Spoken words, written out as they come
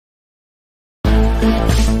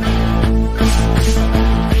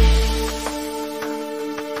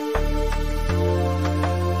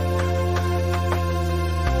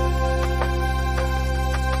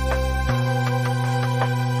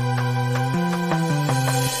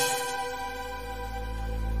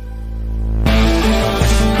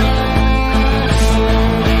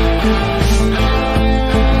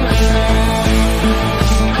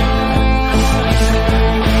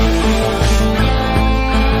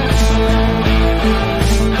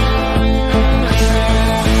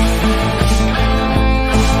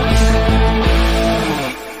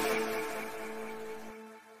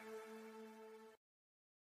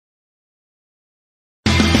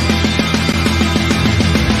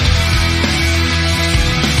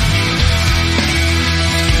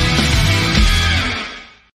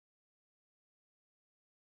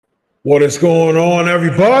What is going on,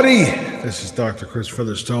 everybody? This is Dr. Chris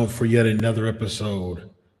Featherstone for yet another episode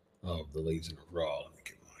of the Legion of RAW. Let me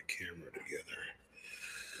get my camera together.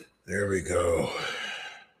 There we go.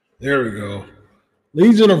 There we go.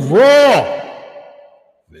 Legion of RAW.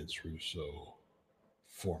 Vince Russo,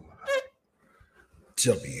 former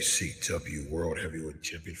WCW World Heavyweight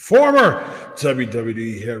Champion, former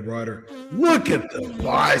WWE head writer. Look at the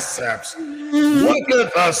biceps. Look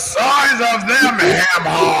at the size of them ham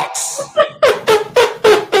hocks.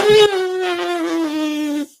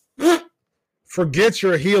 Forget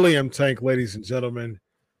your helium tank, ladies and gentlemen.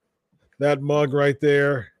 That mug right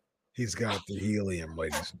there, he's got the helium,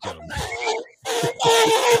 ladies and gentlemen.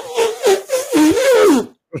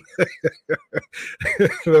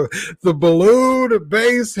 the balloon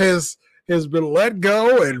base has been let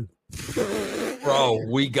go, and bro,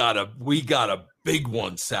 we got a big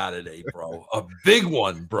one Saturday, bro. A big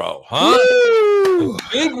one, bro. Huh? A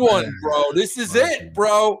big one, bro. This is it,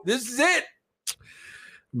 bro. This is it.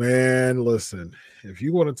 Man, listen, if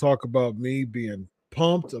you want to talk about me being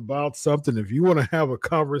pumped about something, if you want to have a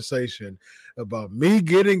conversation about me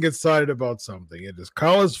getting excited about something, it is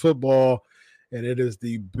college football, and it is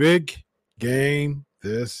the big game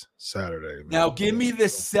this Saturday. Man. Now, give me the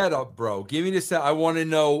setup, bro. Give me the setup. I want to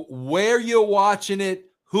know where you're watching it,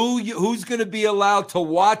 who's going to be allowed to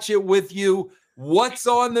watch it with you, what's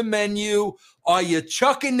on the menu. Are you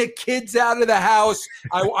chucking the kids out of the house?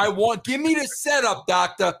 Give me the setup,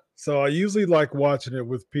 doctor. So I usually like watching it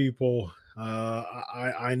with people.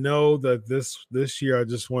 I know that this year I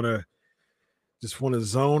just want to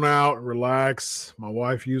zone out and relax. My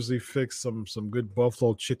wife usually fixes some good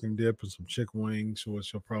buffalo chicken dip and some chicken wings, which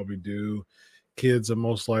she'll probably do. Kids will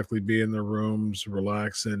most likely be in their rooms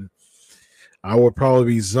relaxing. I would probably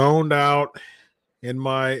be zoned out in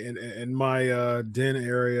my den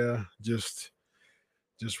area, just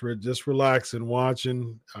relaxing,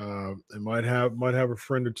 watching. And might have a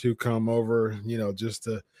friend or two come over, just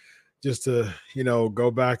to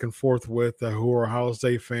go back and forth with who are Ohio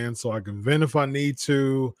State fans, so I can vent if I need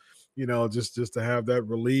to, just to have that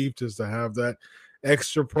relief, just to have that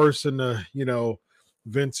extra person to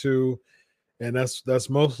vent to. And that's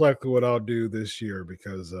most likely what I'll do this year,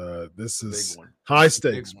 because this is high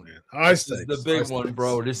stakes, man. High stakes. This is the big one,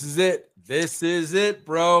 bro. This is it. This is it,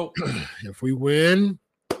 bro. If we win,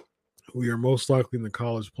 we are most likely in the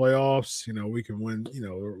college playoffs. We can win.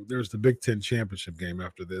 There's the Big Ten championship game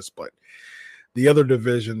after this, but the other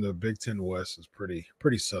division, the Big Ten West, is pretty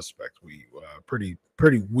suspect. We pretty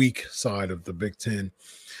weak side of the Big Ten,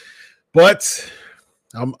 but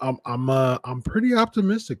I'm pretty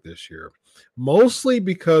optimistic this year, mostly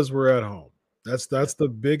because we're at home. That's the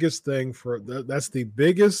biggest thing that's the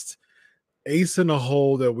biggest ace in the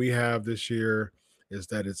hole that we have this year, is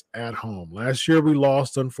that it's at home. Last year we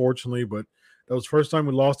lost, unfortunately, but that was the first time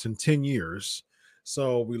we lost in 10 years.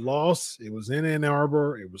 So we lost. It was in Ann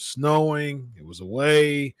Arbor. It was snowing. It was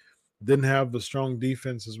away. Didn't have the strong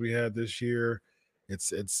defenses we had this year.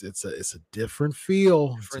 It's a different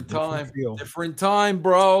feel. Different time,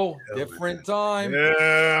 bro. Yeah, different time.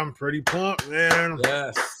 Yeah, I'm pretty pumped, man.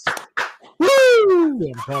 Yes. Woo!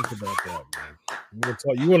 I'm pumped about that, man.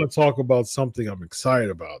 You want to talk about something I'm excited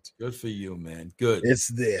about? Good for you, man. Good. It's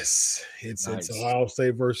this. It's Ohio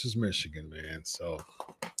State versus Michigan, man. So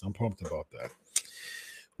I'm pumped about that.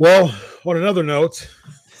 Well, on another note,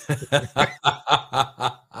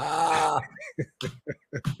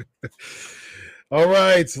 all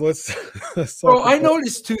right, so let's talk. Bro, I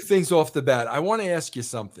noticed two things off the bat. I want to ask you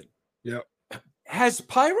something. Yep. Has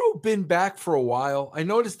Pyro been back for a while? I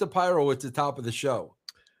noticed the Pyro at the top of the show.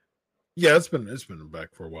 Yeah, it's been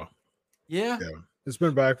back for a while. Yeah? Yeah. It's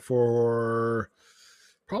been back for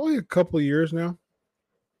probably a couple of years now.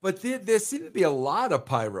 But there seemed to be a lot of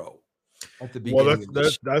Pyro. at the Well, beginning of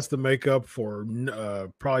this. that's the makeup for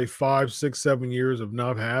probably 5, 6, 7 years of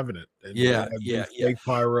not having it. And they Yeah, had yeah, these yeah. fake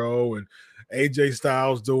pyro, and AJ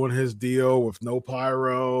Styles doing his deal with no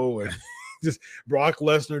pyro, and just Brock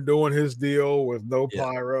Lesnar doing his deal with no Yeah.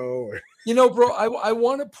 pyro. You know, bro, I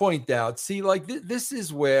want to point out, see, like this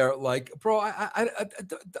is where, like, bro, I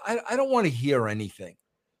don't want to hear anything.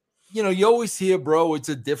 You know, you always hear, bro, it's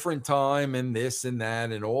a different time and this and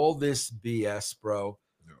that and all this BS, bro.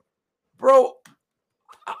 Yeah. Bro,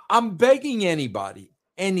 I'm begging anybody,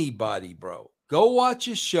 bro, go watch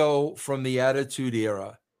a show from the Attitude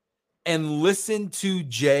Era and listen to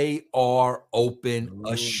JR open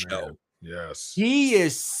a show. Man. Yes. He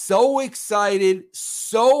is so excited,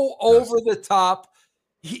 so over the top.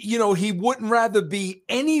 He wouldn't rather be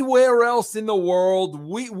anywhere else in the world.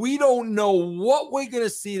 We don't know what we're going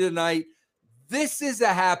to see tonight. This is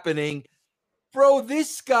a happening. Bro,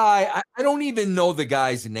 this guy, I don't even know the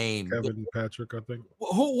guy's name. Kevin Patrick, I think.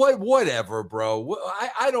 Whatever, bro.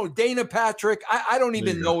 I don't, Dana Patrick, I don't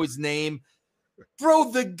even know his name.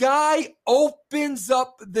 Bro, the guy opens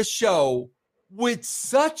up the show with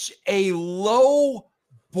such a low,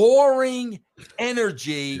 boring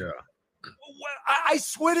energy. Yeah. I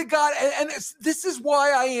swear to God, and this is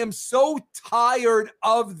why I am so tired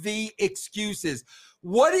of the excuses.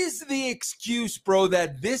 What is the excuse, bro,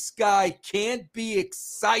 that this guy can't be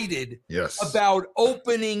excited about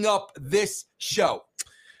opening up this show?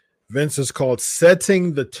 Vince is called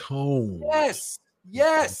setting the tone. Yes.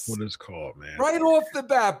 That's what it's called, man. Right off the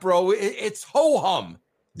bat, bro, it's ho-hum.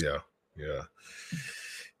 Yeah.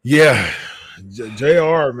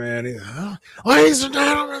 JR, man. Ladies and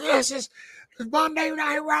gentlemen, this is Monday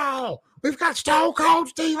Night Raw. We've got Stone Cold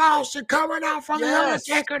Steve Austin coming out from the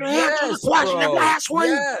Undertaker to answer the question of last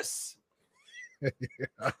week. Yes.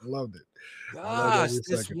 I loved it. Gosh,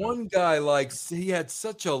 this one guy, like, he had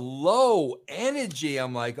such a low energy.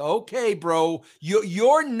 I'm like, okay, bro,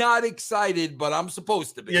 you're not excited, but I'm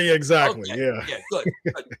supposed to be. Yeah, exactly. Okay. Yeah,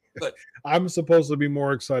 good. I'm supposed to be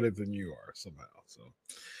more excited than you are somehow. So,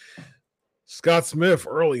 Scott Smith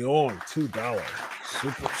early on, $2.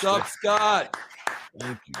 What's up, Scott?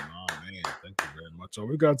 Thank you, man. Thank you very much. So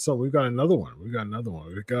we've got another one. We've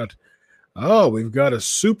got a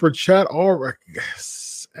super chat already.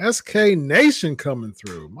 SK Nation coming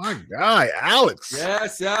through. My guy, Alex.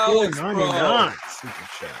 Yes, Alex. $4.99 super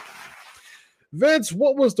chat. Vince,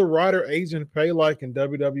 what was the writer agent pay like in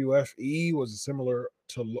WWFE? Was it similar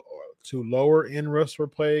to lower end wrestler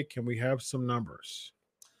pay? Can we have some numbers?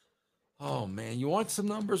 Oh man, you want some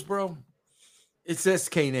numbers, bro? It's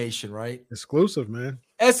SK Nation, right? Exclusive, man.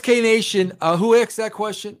 SK Nation. Who asked that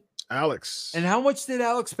question? Alex. And how much did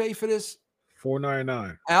Alex pay for this?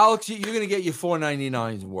 $4.99. Alex, you're going to get your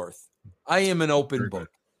 $4.99 worth. I am an open book.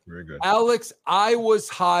 Very good. Alex, I was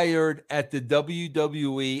hired at the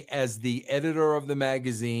WWE as the editor of the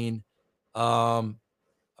magazine around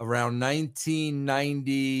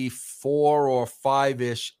 1994 or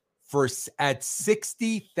 5-ish at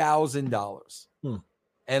 $60,000.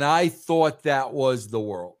 And I thought that was the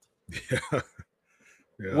world. Yeah.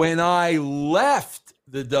 When I left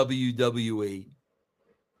the WWE,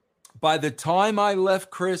 by the time I left,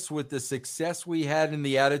 Chris, with the success we had in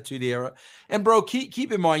the Attitude Era, and bro,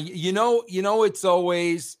 keep in mind, it's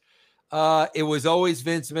always, it was always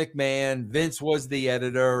Vince McMahon. Vince was the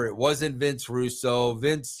editor. It wasn't Vince Russo.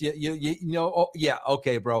 Vince,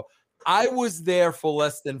 okay, bro. I was there for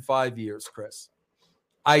less than 5 years, Chris.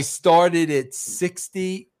 I started at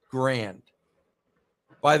 $60,000.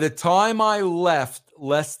 By the time I left,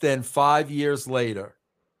 less than 5 years later,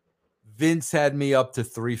 Vince had me up to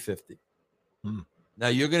 $350. Now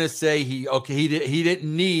you're going to say he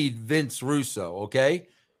didn't need Vince Russo, okay?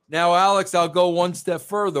 Now, Alex, I'll go one step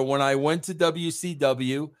further. When I went to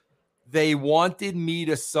WCW, they wanted me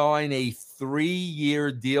to sign a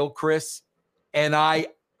 3-year deal, Chris, and I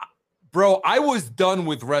was done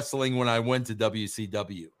with wrestling when I went to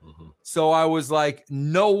WCW. So I was like,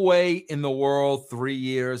 no way in the world 3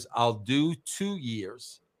 years. I'll do 2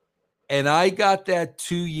 years. And I got that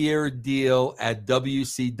 2-year deal at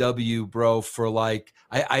WCW, bro, for like,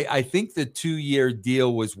 I think the 2-year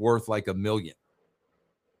deal was worth like $1 million.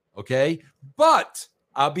 Okay. But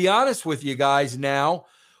I'll be honest with you guys now.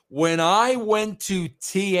 When I went to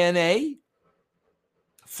TNA,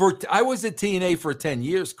 I was at TNA for 10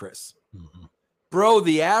 years, Chris. Bro,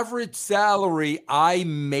 the average salary I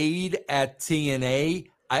made at TNA,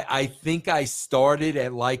 I think I started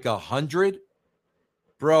at like 100.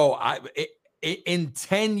 Bro, in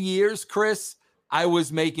 10 years, Chris, I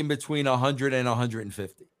was making between 100 and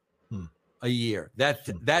 150 a year.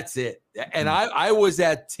 That's it. And I was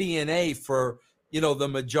at TNA for the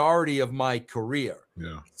majority of my career.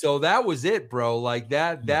 Yeah. So that was it, bro. Like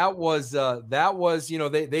that was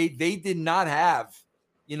they did not have,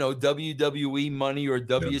 WWE money or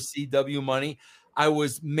WCW money. I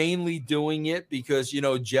was mainly doing it because,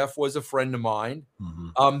 Jeff was a friend of mine.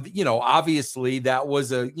 Mm-hmm. Obviously that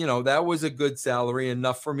was a good salary,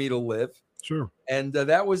 enough for me to live. Sure. And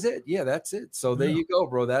that was it. Yeah, that's it. So there you go,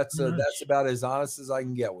 bro. That's about as honest as I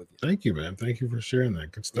can get with you. Thank you, man. Thank you for sharing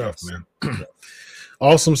that. Good stuff, man. Yes.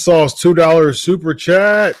 Awesome Sauce, $2 super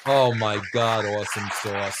chat. Oh my God, Awesome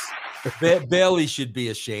Sauce. Bailey should be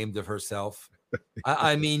ashamed of herself.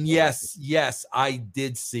 I mean, yes, I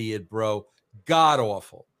did see it, bro. God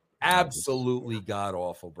awful. Absolutely god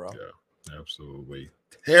awful, bro. Yeah, absolutely.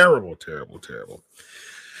 Terrible.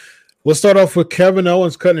 We'll start off with Kevin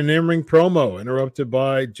Owens cutting an in-ring promo, interrupted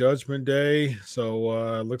by Judgment Day.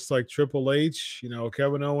 So looks like Triple H,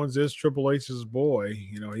 Kevin Owens is Triple H's boy.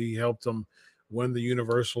 He helped him win the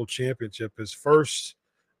Universal Championship, his first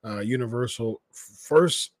and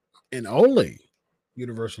only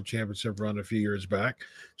Universal Championship run a few years back.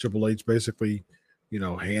 Triple H basically,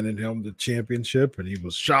 handed him the championship, and he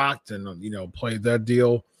was shocked and, played that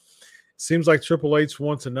deal. Seems like Triple H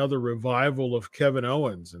wants another revival of Kevin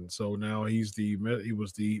Owens, and so now he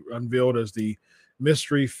was unveiled as the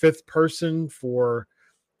mystery fifth person for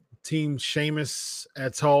Team Sheamus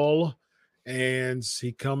et al. And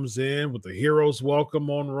he comes in with the hero's welcome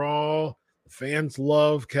on Raw. The fans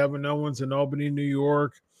love Kevin Owens in Albany, New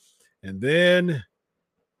York, and then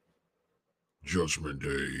Judgment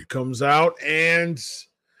Day comes out and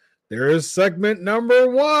there is segment number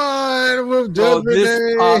 1 with Judgment Day.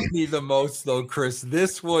 This popped me the most, though, Chris.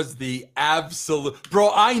 This was the absolute...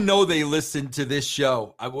 Bro, I know they listened to this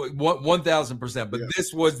show. 1,000%, but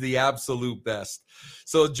This was the absolute best.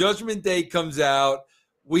 So Judgment Day comes out.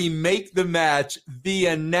 We make the match. The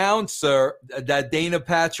announcer, that Dana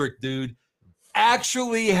Patrick dude,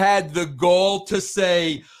 actually had the gall to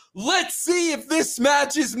say, let's see if this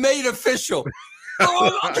match is made official.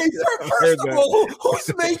 Okay, first of all,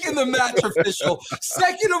 who's making the match official?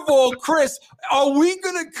 Second of all, Chris, are we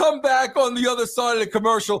going to come back on the other side of the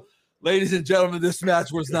commercial? Ladies and gentlemen, this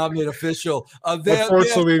match was not made official.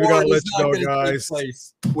 Unfortunately, we got to let you know, guys.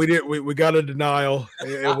 We got a denial.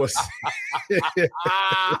 It was...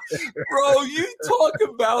 Bro, you talk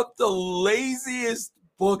about the laziest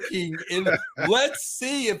booking in. Let's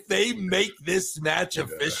see if they make this match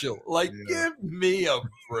official. Give me a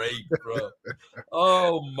break, bro.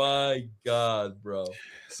 Oh my God, bro.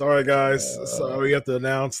 Sorry, guys. So we have to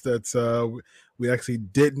announce that we actually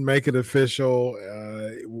didn't make it official.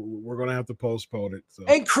 We're gonna have to postpone it. So.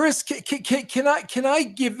 And Chris, can I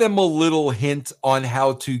give them a little hint on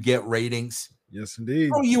how to get ratings? Yes,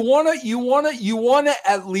 indeed. Bro, you wanna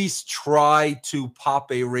at least try to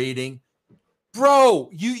pop a rating.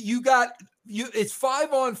 Bro, it's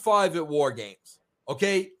 5-on-5 at WarGames.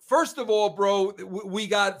 Okay. First of all, bro, we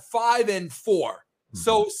got 5 and 4. Mm-hmm.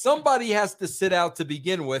 So somebody has to sit out to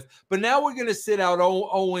begin with. But now we're going to sit out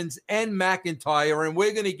Owens and McIntyre, and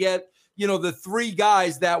we're going to get, the 3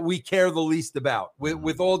 guys that we care the least about,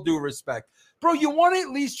 with all due respect. Bro, you want to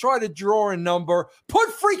at least try to draw a number. Put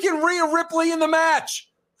freaking Rhea Ripley in the match.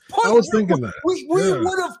 I was thinking that. We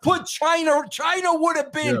would have put China. China would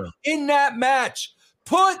have been in that match.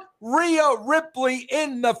 Put Rhea Ripley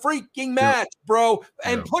in the freaking match, bro,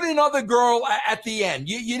 and put another girl at the end.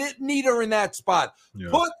 You didn't need her in that spot.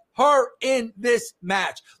 Put her in this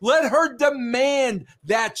match. Let her demand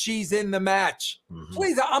that she's in the match. Mm-hmm.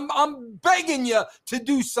 Please, I'm begging you to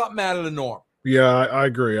do something out of the norm. Yeah, I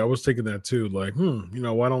agree. I was thinking that too. Like,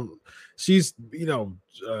 why don't she's,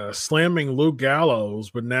 slamming Luke Gallows,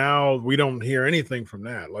 but now we don't hear anything from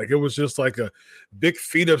that. Like, it was just like a big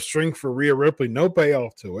feat of strength for Rhea Ripley, no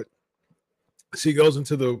payoff to it. She goes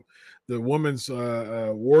into the women's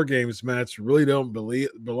WarGames match, really don't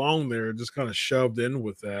belong there, just kind of shoved in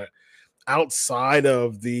with that. Outside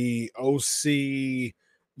of the OC,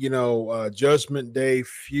 Judgment Day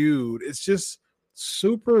feud, it's just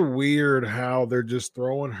super weird how they're just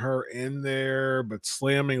throwing her in there, but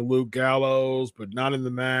slamming Luke Gallows, but not in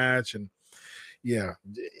the match. And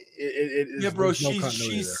bro,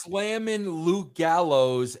 she's slamming Luke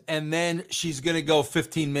Gallows, and then she's gonna go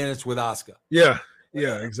 15 minutes with Asuka. Yeah,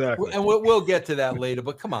 exactly. And we'll get to that later.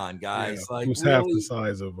 But come on, guys, who's half the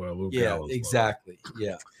size of Luke Gallows? Yeah, exactly.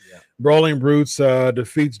 Yeah. Brawling Brutes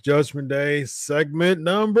defeats Judgment Day. Segment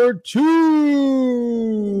number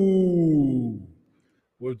 2.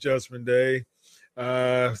 With Judgment Day.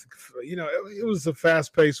 It was a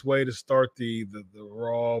fast-paced way to start the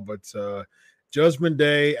Raw, but Judgment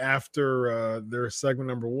Day, after their segment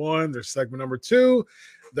number 1, their segment number 2,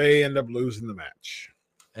 they end up losing the match.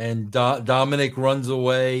 And Dominic runs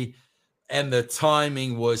away, and the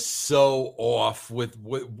timing was so off with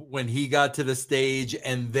when he got to the stage,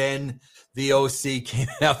 and then the OC came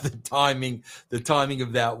out. The timing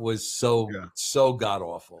of that was so god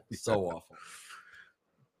awful, so awful.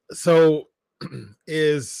 So,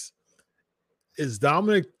 is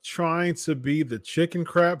Dominic trying to be the chicken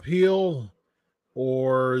crap heel,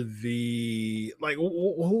 or the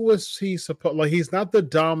who is he supposed? Like, he's not the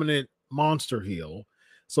dominant monster heel,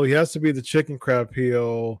 so he has to be the chicken crap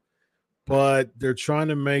heel. But they're trying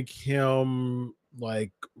to make him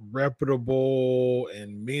like reputable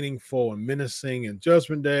and meaningful and menacing in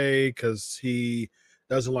Judgment Day because he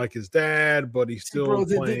doesn't like his dad, but he's still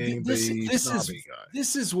playing the snobby guy.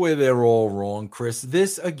 This is where they're all wrong, Chris.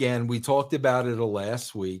 This, again, we talked about it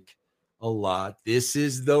last week a lot. This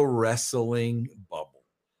is the wrestling bubble.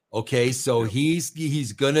 Okay, so he's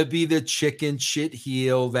going to be the chicken shit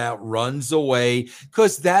heel that runs away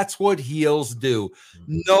because that's what heels do.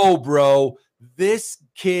 No, bro, this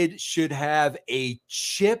kid should have a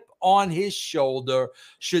chip on his shoulder,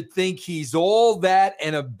 should think he's all that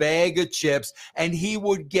and a bag of chips, and he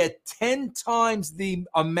would get 10 times the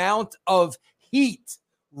amount of heat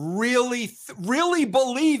really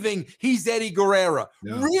believing he's Eddie Guerrero.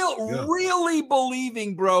 Really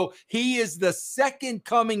believing, bro, he is the second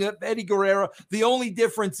coming of Eddie Guerrero. The only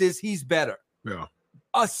difference is he's better. Yeah.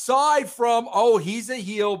 Aside from, he's a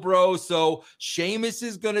heel, bro, so Sheamus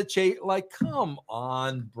is going to chase. Like, come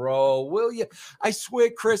on, bro, will you? I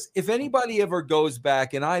swear, Chris, if anybody ever goes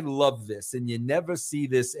back, and I love this, and you never see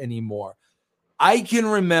this anymore, I can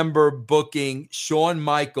remember booking Shawn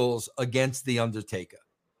Michaels against The Undertaker.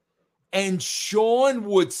 And Shawn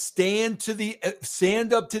would stand up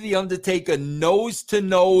to The Undertaker nose to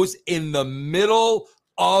nose in the middle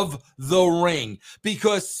of the ring,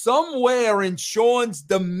 because somewhere in Shawn's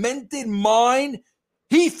demented mind,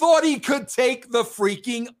 he thought he could take the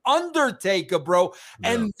freaking Undertaker, bro.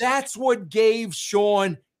 Yeah. And that's what gave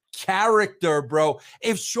Shawn character, bro.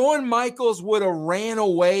 If Shawn Michaels would have ran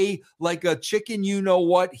away like a chicken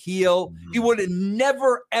you-know-what heel, he would have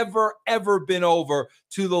never, ever, ever been over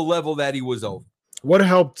to the level that he was over. What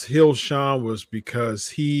helped heel Shawn was because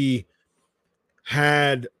he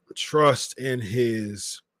had trust in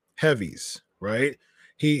his heavies, right?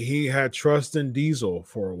 He had trust in Diesel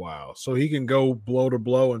for a while, so he can go blow to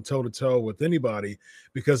blow and toe to toe with anybody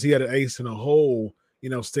because he had an ace in a hole,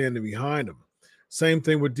 standing behind him. Same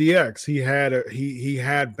thing with DX. He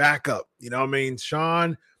had backup. I mean,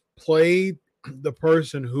 Shawn played the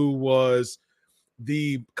person who was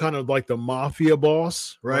the kind of like the mafia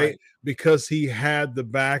boss, right? Because he had the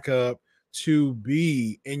backup to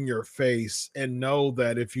be in your face and know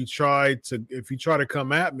that if you try to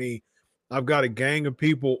come at me, I've got a gang of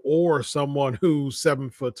people or someone who's 7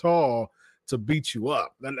 foot tall to beat you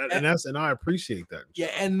up. And I appreciate that.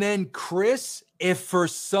 Yeah. And then Chris, if for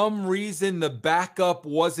some reason the backup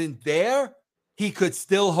wasn't there, he could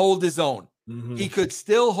still hold his own. Mm-hmm. He could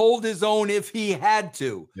still hold his own if he had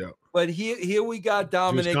to. Yeah. But here we got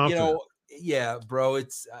Dominic, yeah, bro.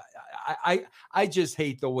 It's I just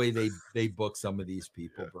hate the way they book some of these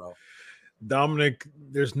people, bro. Dominic,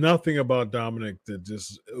 there's nothing about Dominic that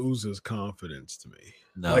just oozes confidence to me.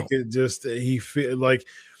 No. Like he feel like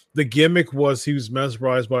the gimmick was he was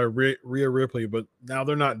mesmerized by Rhea Ripley, but now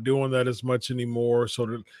they're not doing that as much anymore.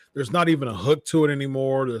 So there's not even a hook to it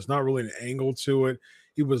anymore. There's not really an angle to it.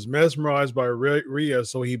 He was mesmerized by Rhea,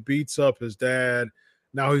 so he beats up his dad.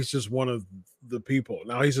 Now he's just one of the people.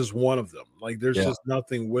 Now he's just one of them. Like there's just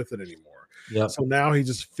nothing with it anymore. Yeah. So now he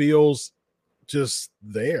just feels just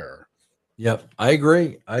there. Yep, I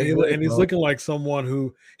agree. And he's looking like someone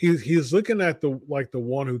who he's looking at the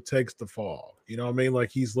one who takes the fall. You know what I mean?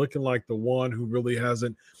 Like he's looking like the one who really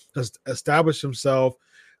hasn't established himself.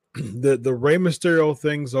 The Rey Mysterio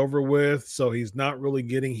thing's over with, so he's not really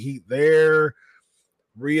getting heat there.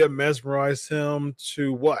 Rhea mesmerized him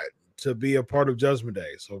to be a part of Judgment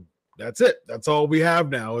Day. So that's it. That's all we have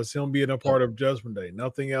now is him being a part of Judgment Day.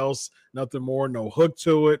 Nothing else, nothing more, no hook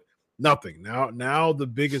to it. Nothing. Now the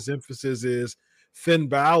biggest emphasis is Finn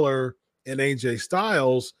Balor and AJ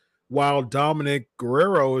Styles, while Dominic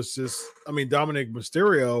Mysterio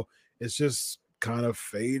is just kind of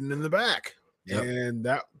fading in the back. Yep. And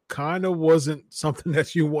that kind of wasn't something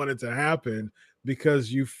that you wanted to happen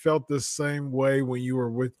because you felt the same way when you were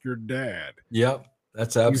with your dad. Yep.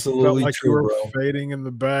 That's absolutely like true, you were bro. fading in the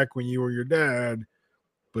back when you were your dad,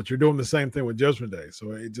 but you're doing the same thing with Judgment Day.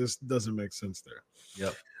 So it just doesn't make sense there.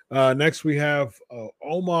 Yep. Next, we have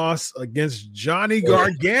Omos against Johnny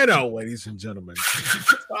Gargano, ladies and gentlemen.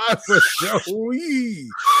 Time for Joey.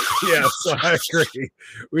 Yes, I agree.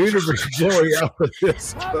 We need to bring Joey out for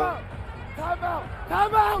this. Time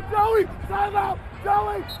out, Joey. Time out,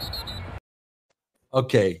 Joey.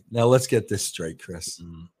 Okay, now let's get this straight, Chris.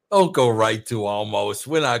 Don't go right to almost.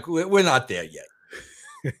 We're not there yet.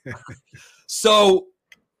 So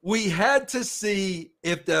we had to see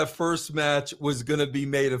if that first match was going to be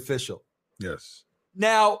made official. Yes.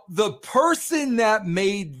 Now, the person that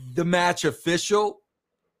made the match official,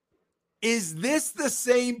 is this the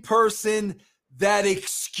same person that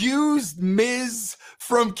excused Miz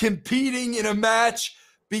from competing in a match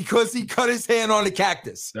because he cut his hand on a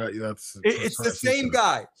cactus? It's the same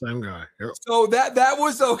guy. Same guy. Yep. So that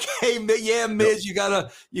was okay. Yeah, Miz,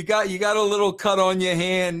 yep. you got a little cut on your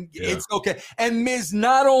hand. Yeah. It's okay. And Miz,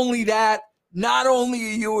 not only that, not only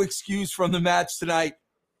are you excused from the match tonight,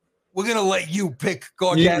 we're gonna let you pick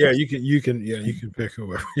Gargano. Yeah, you can pick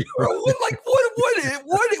whoever. Like what?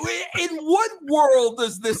 In what world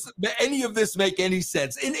does any of this make any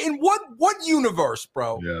sense? In what universe,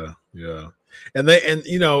 bro? Yeah. And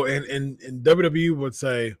WWE would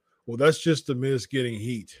say, well, that's just the Miz getting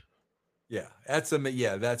heat. Yeah, that's Vince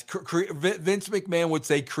McMahon would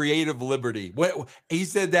say creative liberty. He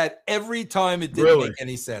said that every time it didn't make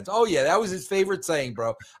any sense. Oh yeah, that was his favorite saying,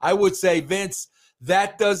 bro. I would say, Vince,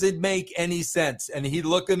 that doesn't make any sense. And he'd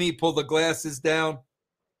look at me, pull the glasses down.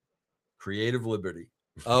 Creative liberty.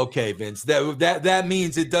 Okay, Vince, that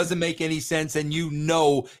means it doesn't make any sense, and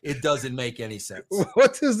it doesn't make any sense.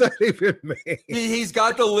 What does that even mean? He's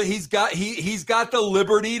got the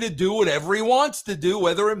liberty to do whatever he wants to do,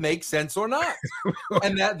 whether it makes sense or not.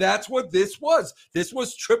 And that's what this was. This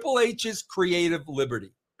was Triple H's creative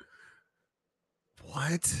liberty.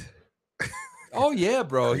 What? Oh yeah,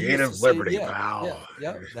 bro. Creative liberty, pal.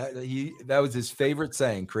 Yeah. That was his favorite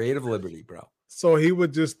saying, creative liberty, bro. So he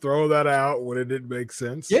would just throw that out when it didn't make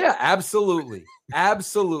sense? Yeah, absolutely.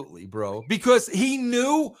 Absolutely, bro. Because he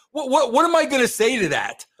knew what am I going to say to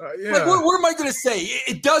that? Like, what am I going to say?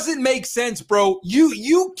 It doesn't make sense, bro.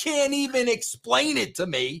 You can't even explain it to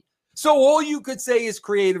me. So all you could say is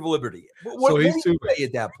creative liberty. What do you say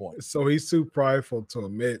at that point? So he's too prideful to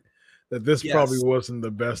admit that this probably wasn't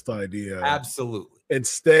the best idea. Absolutely.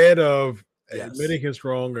 Instead of admitting his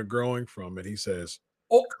wrong or growing from it, he says,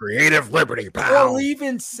 creative liberty, pal. Or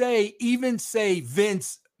even say,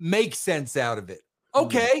 Vince, make sense out of it.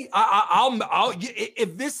 Okay, I'll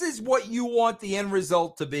if this is what you want the end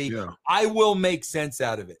result to be, I will make sense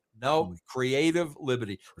out of it. No, creative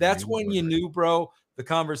liberty. That's when you knew, bro, the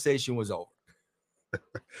conversation was over.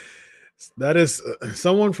 That is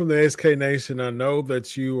someone from the SK Nation. I know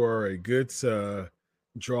that you are a good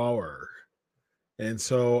drawer. And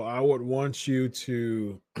so I would want you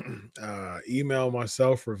to email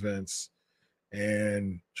myself for Vince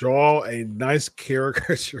and draw a nice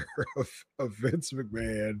caricature of Vince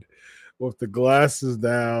McMahon with the glasses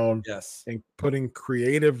down, and putting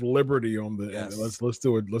creative liberty on the. Let's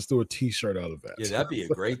do a T-shirt out of that. Yeah, that'd be a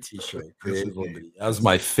great T-shirt. Creative liberty. That was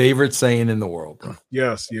my favorite saying in the world. Bro.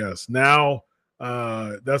 Yes. Now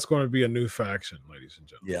that's going to be a new faction, ladies and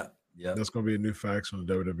gentlemen. Yeah, that's going to be a new faction in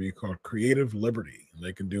WWE called Creative Liberty. And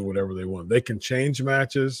they can do whatever they want. They can change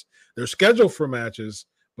matches. They're scheduled for matches,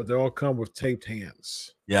 but they all come with taped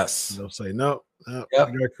hands. Yes, and they'll say no. I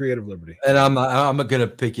got Creative Liberty, and I'm gonna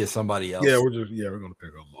pick you somebody else. Yeah, we're gonna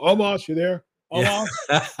pick Omos. You there? Omos?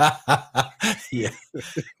 Yeah.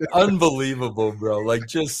 Unbelievable, bro. Like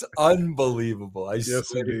just unbelievable. I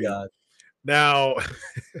swear to God. Now,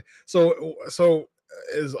 so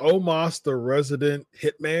is Omos the resident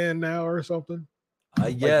hitman now or something?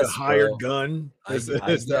 I guess the hired gun. I guess.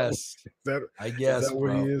 Is that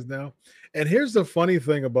what he is now? And here's the funny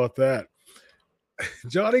thing about that.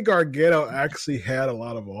 Johnny Gargano actually had a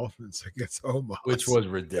lot of offense against Omos, which was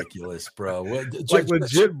ridiculous, bro.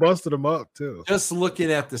 Legit busted him up too. Just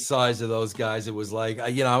looking at the size of those guys, it was like,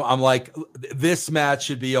 I'm like, this match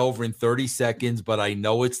should be over in 30 seconds, but I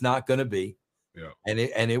know it's not going to be. Yeah, and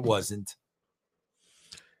it wasn't.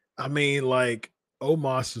 I mean, like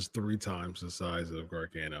Omos is 3 times the size of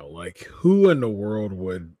Gargano. Like, who in the world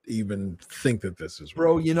would even think that this is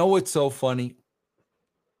bro? Real? You know what's so funny?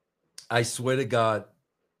 I swear to God.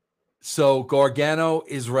 So Gargano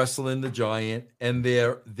is wrestling the Giant, and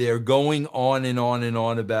they're going on and on and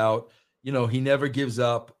on about, he never gives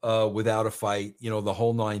up without a fight, the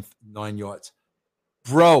whole nine yards.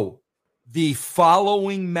 Bro, the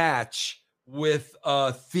following match with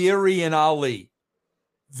Theory and Ali,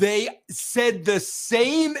 They said the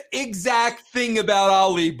same exact thing about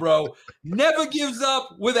Ali, bro. Never gives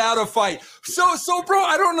up without a fight. So, bro,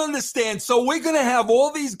 I don't understand. So we're gonna have all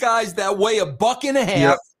these guys that weigh a buck and a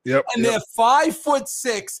half, and they're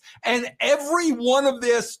 5'6", and every one of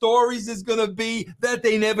their stories is gonna be that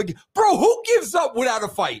they never. Bro, who gives up without a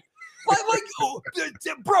fight?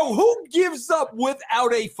 Bro, who gives up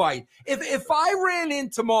without a fight? If I ran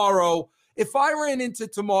into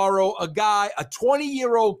tomorrow a guy, a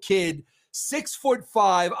 20-year-old kid,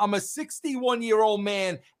 6'5", I'm a 61-year-old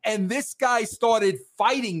man, and this guy started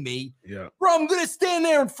fighting me, bro, I'm gonna stand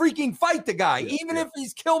there and freaking fight the guy. Even if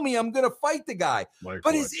he's killed me, I'm gonna fight the guy.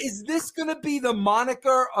 But is this gonna be the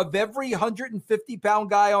moniker of every 150-pound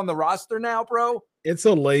guy on the roster now, bro? It's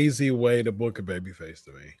a lazy way to book a babyface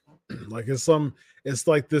to me. Like it's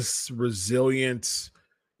like this resilient,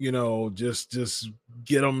 just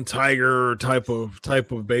get them tiger type of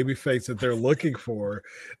babyface that they're looking for.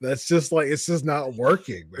 That's just like, it's just not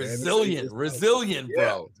working, man. Resilient,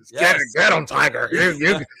 bro. Get them, tiger.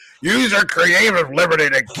 You use your creative liberty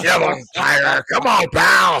to kill them, tiger. Come on,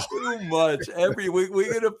 pal. Too much. Every week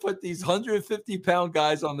we're gonna put these 150-pound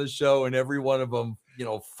guys on the show, and every one of them,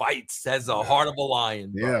 fights, has a heart of a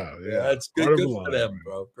lion, bro. Yeah, that's good for them,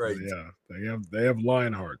 bro. Great. Yeah, they have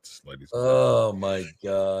lion hearts, ladies. Oh my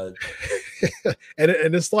god.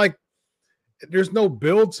 and it's like there's no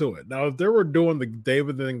build to it. Now, if they were doing the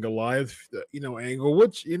David and Goliath, angle,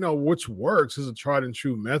 which works, is a tried and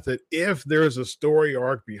true method. If there's a story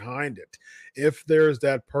arc behind it, if there's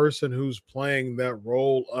that person who's playing that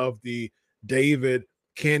role of the David,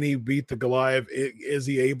 can he beat the Goliath? Is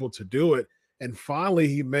he able to do it? And finally,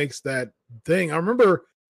 he makes that thing. I remember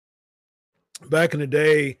back in the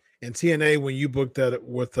day in TNA when you booked that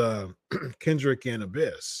with Kendrick and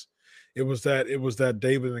Abyss. It was that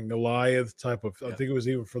David and Goliath type of. I think it was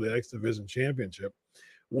even for the X Division Championship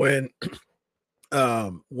when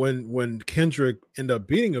Kendrick ended up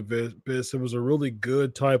beating Abyss. It was a really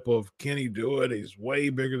good type of, can he do it? He's way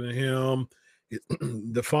bigger than him.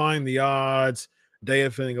 Defying the odds.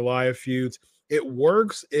 David and Goliath feuds. It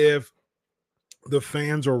works if the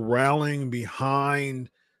fans are rallying behind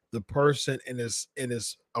the person and is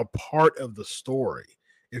a part of the story.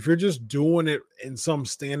 If you're just doing it in some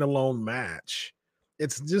standalone match,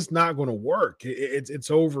 it's just not going to work. It's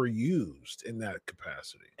overused in that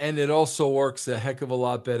capacity. And it also works a heck of a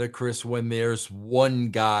lot better, Chris, when there's one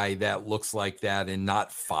guy that looks like that and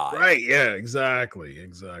not five. Right. Yeah, exactly.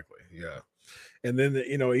 Yeah. And then,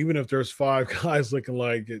 even if there's five guys looking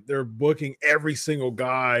like it, they're booking every single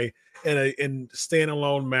guy in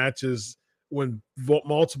standalone matches when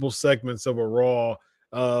multiple segments of a Raw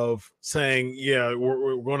of saying,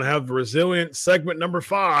 we're going to have resilient segment number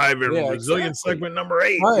 5 and resilient segment number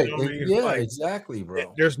 8. Right. Exactly,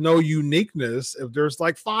 bro. There's no uniqueness if there's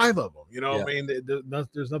like 5 of them. What I mean?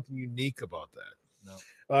 There's nothing unique about that.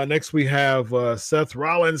 No. Next, we have Seth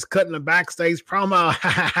Rollins cutting a backstage promo.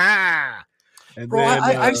 And bro, then,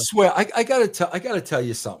 I swear, I gotta tell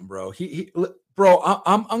you something, bro. Bro,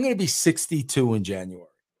 I'm gonna be 62 in January.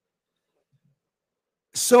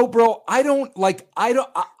 So, bro, I'll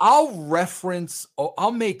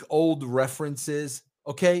make old references.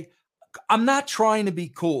 Okay, I'm not trying to be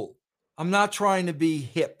cool. I'm not trying to be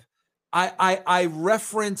hip. I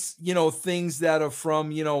reference, things that are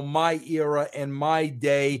from, my era and my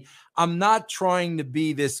day. I'm not trying to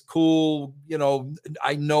be this cool,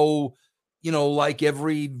 I know. Like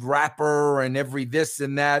every rapper and every this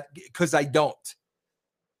and that, because I don't.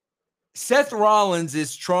 Seth Rollins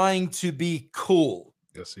is trying to be cool.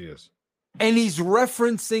 Yes, he is. And he's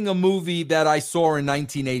referencing a movie that I saw in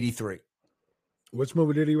 1983. Which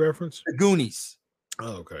movie did he reference? The Goonies.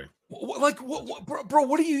 Oh, okay. Bro,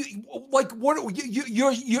 what are you like? What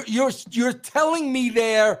you're telling me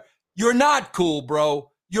there? You're not cool, bro.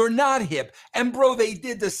 You're not hip. And bro, they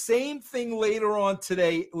did the same thing later on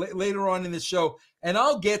in the show. And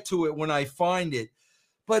I'll get to it when I find it.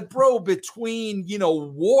 But bro, between,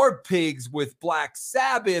 War Pigs with Black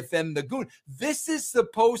Sabbath and the Goon, this is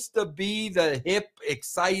supposed to be the hip,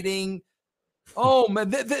 exciting. Oh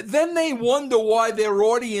man, then they wonder why their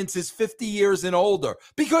audience is 50 years and older.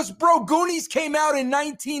 Because bro, Goonies came out in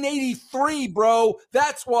 1983, bro.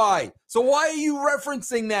 That's why. So why are you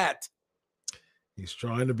referencing that? He's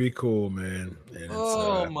trying to be cool, man.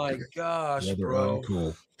 And my gosh, bro.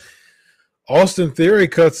 Uncool. Austin Theory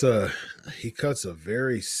cuts a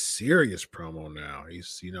very serious promo now.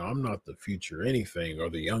 He's, I'm not the future anything or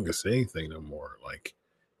the youngest anything no more. Like,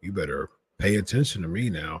 you better pay attention to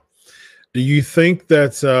me now. Do you think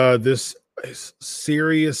that this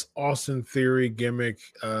serious Austin Theory gimmick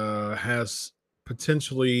has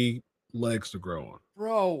potentially legs to grow on.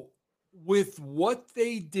 Bro, with what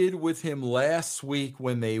they did with him last week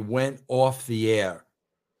when they went off the air,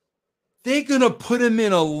 they're going to put him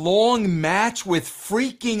in a long match with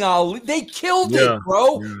freaking Ali. They killed it,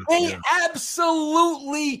 bro. They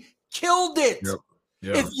absolutely killed it. Yep.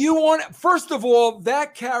 Yeah. If you want, first of all,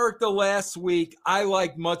 that character last week, I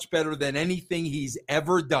like much better than anything he's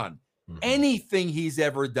ever done. Anything he's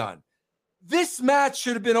ever done. This match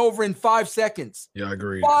should have been over in 5 seconds. Yeah, I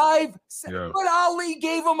agree. 5 seconds. But Ali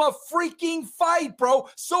gave him a freaking fight, bro.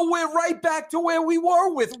 So we're right back to where we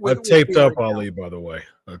were with taped up Ali, by the way.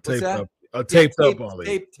 Taped up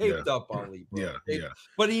Ali. Taped up Ali. Bro. Yeah.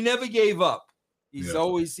 But he never gave up. He's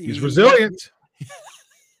always he's resilient.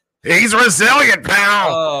 He's resilient,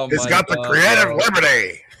 pal. Oh, he's got the creative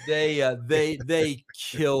liberty. They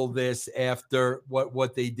kill this after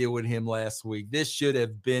what they did with him last week. This should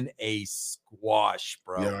have been a squash,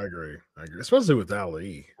 bro. Yeah, I agree. Especially with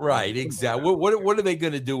Ali. Right, exactly. What are they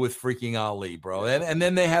going to do with freaking Ali, bro? And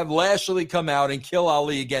then they have Lashley come out and kill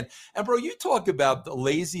Ali again. And bro, you talk about the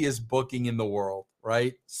laziest booking in the world,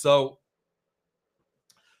 right? So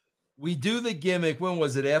we do the gimmick. When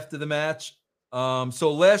was it? After the match?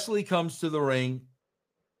 So Lashley comes to the ring.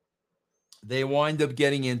 They wind up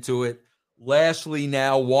getting into it. Lashley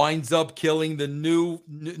now winds up killing the new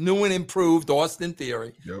and improved Austin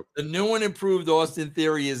Theory. Yep. The new and improved Austin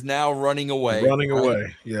Theory is now running away.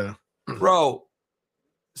 Yeah. Bro,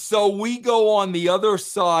 so we go on the other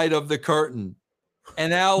side of the curtain,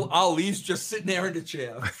 and Ali's just sitting there in the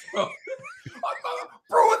chair. Bro,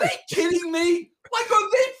 are they kidding me? Like, are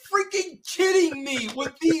they freaking kidding me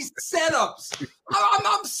with these setups?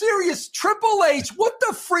 I'm serious. Triple H, what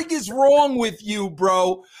the freak is wrong with you,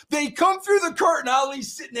 bro? They come through the curtain.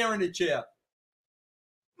 Ali's sitting there in a chair.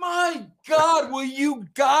 My God, will you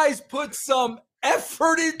guys put some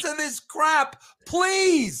effort into this crap?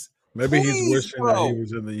 Please. Maybe he's wishing that he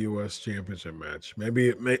was in the U.S. Championship match. Maybe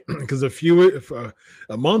it may, because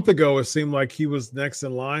a month ago, it seemed like he was next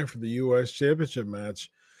in line for the U.S. Championship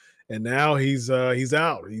match. And now he's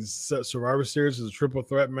out. He's Survivor Series is a triple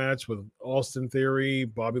threat match with Austin Theory,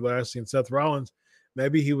 Bobby Lashley, and Seth Rollins.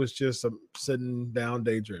 Maybe he was just sitting down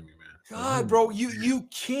daydreaming, man. God, bro, you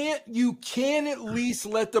can't at least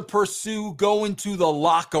let the pursuit go into the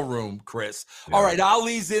locker room, Chris. Yeah. All right,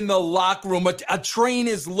 Ali's in the locker room. A train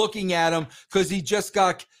is looking at him because he just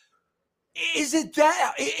got.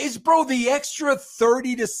 Is bro the extra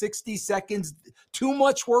 30 to 60 seconds too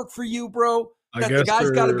much work for you, bro? That the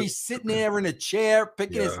guy's got to be sitting there in a chair,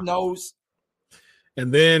 picking his nose. And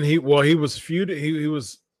then he was feuding. He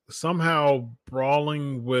was somehow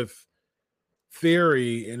brawling with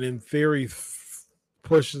Theory, and then Theory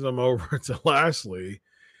pushes him over to Lashley.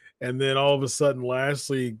 And then all of a sudden,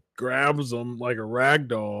 Lashley grabs him like a rag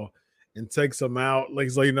doll and takes him out. Like,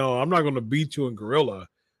 he's like, no, I'm not going to beat you in Gorilla.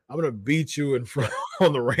 I'm going to beat you in front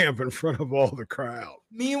on the ramp in front of all the crowd.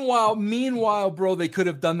 Meanwhile, bro, they could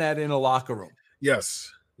have done that in a locker room.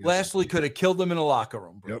 Yes. Lashley could have killed him in a locker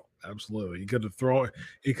room, bro. Yep, absolutely. He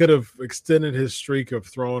could have extended his streak of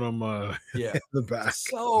throwing him in the back.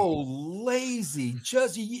 So lazy.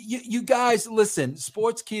 Just you guys, listen,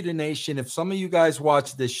 Sports Key to Nation, if some of you guys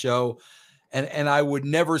watch this show, and I would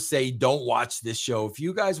never say don't watch this show. If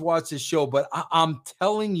you guys watch this show, but I'm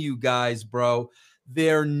telling you guys, bro,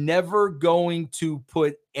 they're never going to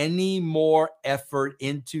put any more effort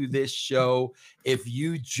into this show if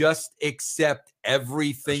you just accept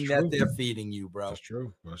everything that they're feeding you, bro. That's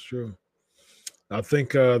true. I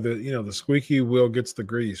think the squeaky wheel gets the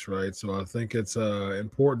grease, right? So I think it's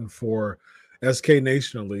important for SK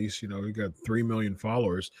Nation, at least. We got 3 million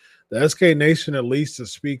followers. The SK Nation, at least, to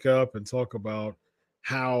speak up and talk about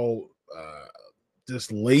how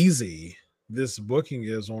just lazy this booking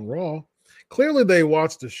is on Raw. Clearly, they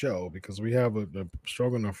watched the show because we have a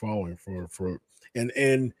strong enough following for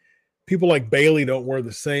and people like Bailey don't wear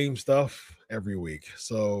the same stuff every week.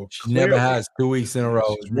 So she never has 2 weeks in a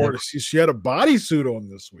row. She had a bodysuit on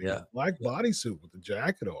this week, black bodysuit with the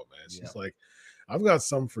jacket on, man. She's like, I've got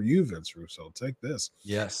some for you, Vince Russo. Take this.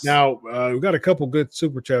 Yes. Now, we've got a couple good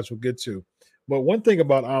super chats we'll get to. But one thing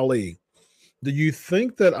about Ali, do you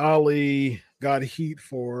think that Ali got heat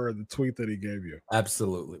for the tweet that he gave you?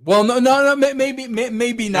 Absolutely. Well, no,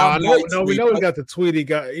 maybe not. No, we know he got the tweet. He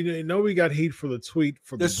got, we got heat for the tweet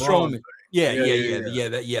for the Strowman. Yeah,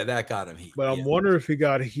 that got him heat. But I'm wondering if he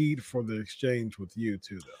got heat for the exchange with you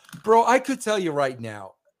too, though. Bro, I could tell you right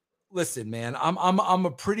now. Listen, man, I'm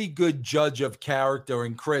a pretty good judge of character,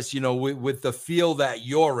 and Chris, with the field that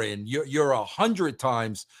you're in, you're 100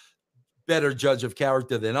 times better judge of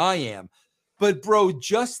character than I am. But, bro,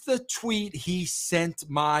 just the tweet he sent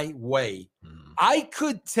my way, I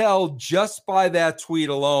could tell just by that tweet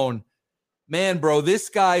alone, man, bro, this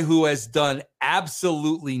guy who has done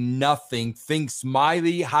absolutely nothing thinks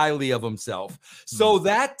mighty highly of himself. So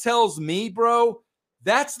that tells me, bro,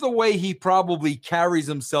 that's the way he probably carries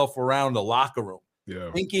himself around the locker room.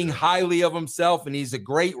 Yeah, thinking highly of himself, and he's a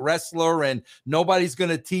great wrestler, and nobody's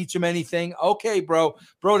going to teach him anything. Okay, bro,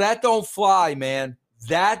 that don't fly, man.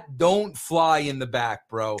 That don't fly in the back,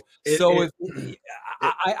 bro.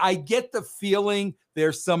 I get the feeling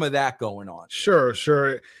there's some of that going on. Sure.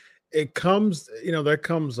 It comes, that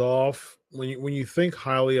comes off when you think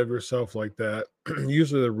highly of yourself like that.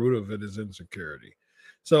 Usually the root of it is insecurity.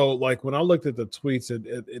 So like when I looked at the tweets,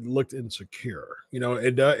 it looked insecure.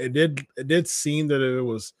 It did seem that it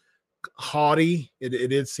was haughty. It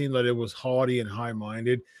did seem that it was haughty and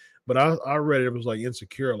high-minded, but I read it was like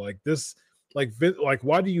insecure, like this, like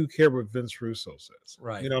why do you care what Vince Russo says?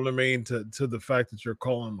 Right. You know what I mean? To the fact that you're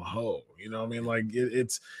calling him a hoe. You know what I mean? Like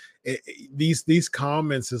these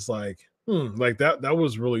comments is like, like that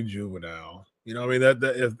was really juvenile. You know what I mean?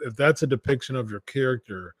 That if that's a depiction of your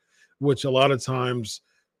character, which a lot of times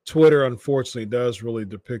Twitter unfortunately does really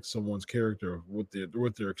depict someone's character with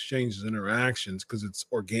their exchanges, interactions, because it's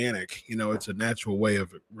organic. It's a natural way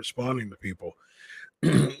of responding to people.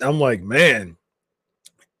 I'm like, man,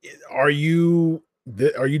 are you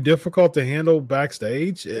difficult to handle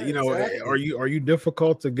backstage? Yeah, exactly. Are you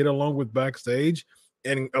difficult to get along with backstage?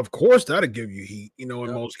 And of course, that'll give you heat. In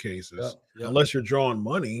most cases, unless you're drawing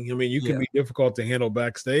money. I mean, you can be difficult to handle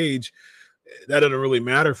backstage. That doesn't really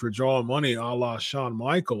matter if you're drawing money, a la Shawn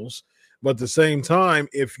Michaels. But at the same time,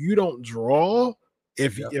 if you don't draw,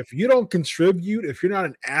 if you don't contribute, if you're not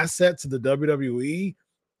an asset to the WWE,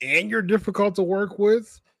 and you're difficult to work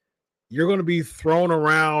with, you're going to be thrown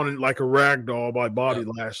around like a rag doll by Bobby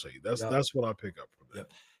Lashley. That's what I pick up from that.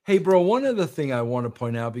 Hey, bro, one other thing I want to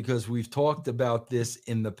point out, because we've talked about this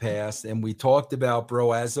in the past, and we talked about,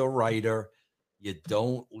 bro, as a writer, you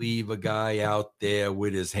don't leave a guy out there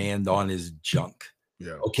with his hand on his junk.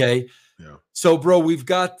 Yeah. Okay. Yeah. So, bro, we've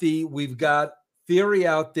got Theory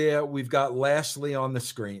out there. We've got Lashley on the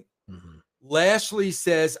screen. Mm-hmm. Lashley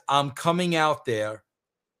says, "I'm coming out there,"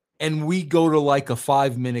 and we go to like a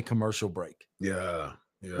 5-minute commercial break. Yeah.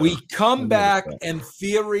 We come back, and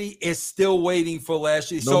Theory is still waiting for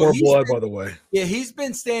Lashley. No more blood, by the way. Yeah, he's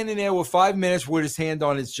been standing there with 5 minutes with his hand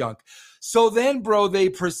on his junk. So then, bro, they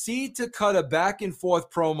proceed to cut a back and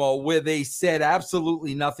forth promo where they said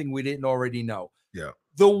absolutely nothing we didn't already know. Yeah.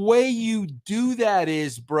 The way you do that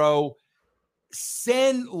is, bro,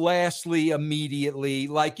 send Lashley immediately.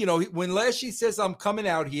 Like, when Lashley says, "I'm coming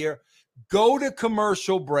out here," go to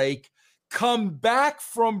commercial break, come back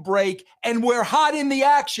from break, and we're hot in the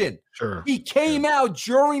action. Sure. He came out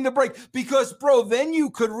during the break because, bro, then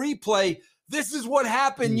you could replay. This is what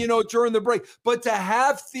happened, during the break. But to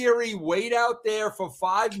have Theory wait out there for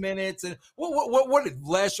 5 minutes, and what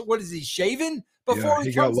is he shaving before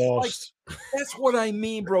he got lost? Like, that's what I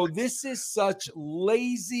mean, bro. This is such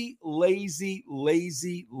lazy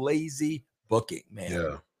booking, man.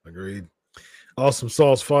 Yeah, agreed. Awesome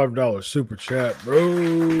Sauce, $5 super chat,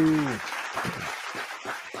 bro.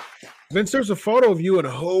 Vince, there's a photo of you and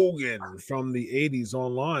Hogan from the 80s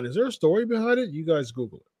online. Is there a story behind it? You guys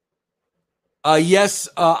Google it. Yes,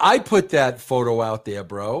 I put that photo out there,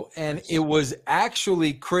 bro. And it was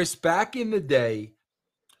actually, Chris, back in the day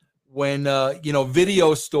when,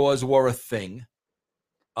 video stores were a thing.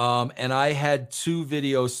 And I had 2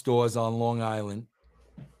 video stores on Long Island.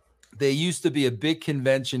 There used to be a big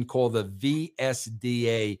convention called the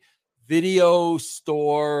VSDA, Video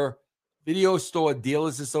Store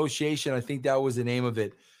Dealers Association. I think that was the name of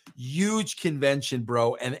it. Huge convention,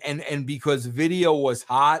 bro. And because video was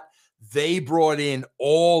hot, they brought in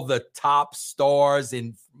all the top stars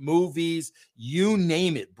in movies, you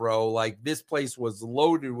name it, bro. Like, this place was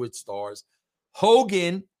loaded with stars.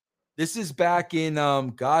 Hogan, this is back in,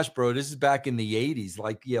 this is back in the 80s.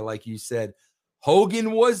 Like you said,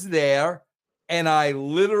 Hogan was there, and I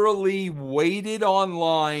literally waited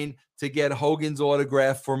online to get Hogan's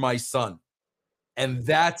autograph for my son. And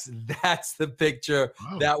that's the picture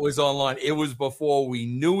that was online. It was before we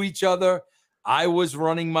knew each other. I was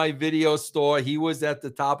running my video store. He was at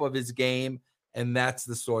the top of his game, and that's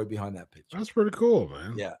the story behind that picture. That's pretty cool,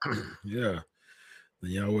 man. Yeah. Yeah.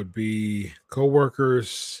 Y'all would be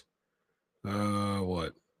co-workers,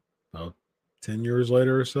 about 10 years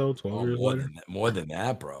later or so, 12 years later? More than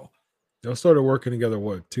that, bro. Y'all started working together,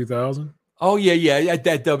 what, 2000? Oh, yeah, at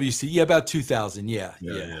that WC. Yeah, about 2000, yeah.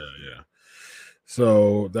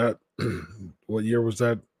 So that, what year was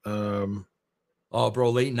that? Bro,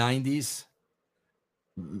 late 90s.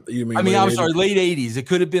 You mean? I mean, late I'm 80s? sorry, late 80s. It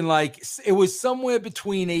could have been like, it was somewhere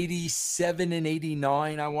between 87 and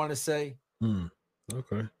 89, I want to say.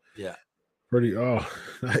 Okay. Yeah. Pretty. Oh,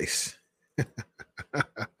 nice.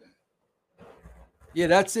 Yeah,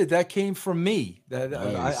 that's it. That came from me. That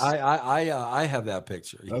Nice. I have that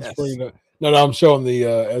picture. That's pretty nice. No, I'm showing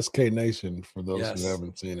the SK Nation for those who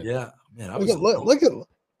haven't seen it. Yeah, man. Look at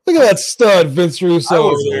that stud, Vince Russo. I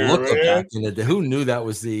was over there, looking man. back in the day. Who knew that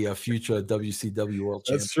was the future WCW World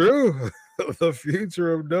Champion? That's true. The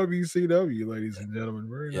future of WCW, ladies and gentlemen.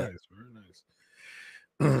 Very nice. Very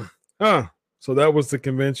nice. So that was the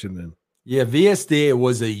convention then. Yeah, VSD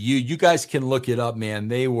was you guys can look it up, man.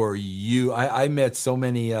 They were I met so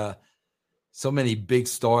many big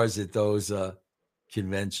stars at those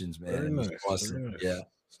conventions, man. Very nice. Awesome. Very nice. Yeah.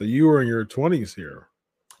 So you were in your 20s here.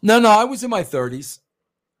 No, I was in my 30s.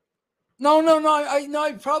 No,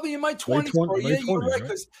 I probably in my 20s. Yeah, you're right.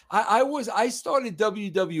 Because I started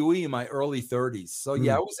WWE in my early 30s. So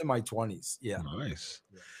yeah, I was in my 20s. Yeah. Nice.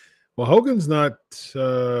 Well, Hogan's not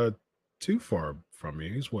too far from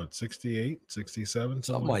you. He's what, 68, 67,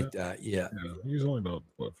 something like that. Yeah. He's only about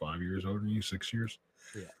 5 years older than you, 6 years.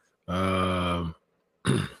 Yeah.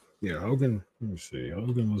 Yeah, Hogan. Let me see.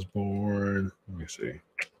 Hogan was born. Let me see.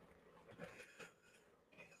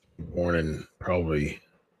 Born in probably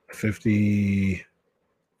 55,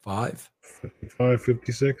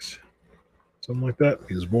 56, something like that.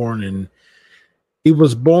 He was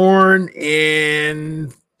born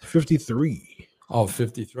in 53. Oh,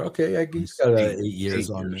 53. Okay, he's got 8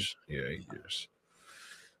 years on me. Yeah, 8 years.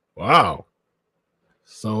 Wow.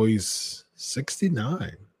 So he's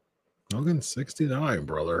 69. Hogan's 69,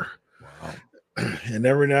 brother. Wow. And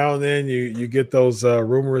every now and then you get those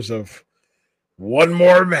rumors of one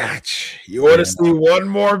more match. You want to see one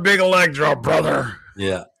more big leg drop, brother.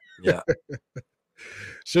 Yeah.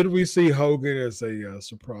 Should we see Hogan as a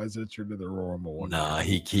surprise entry to the Royal Rumble? Nah,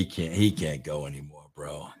 he can't go anymore,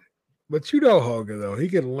 bro. But you know Hogan though, he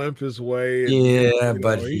can limp his way. And,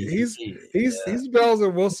 but he's bells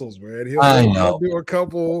and whistles, man. He'll do a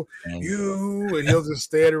couple and he'll just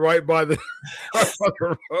stand right by the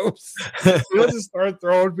ropes. He'll just start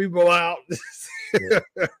throwing people out.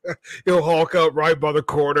 He'll hulk up right by the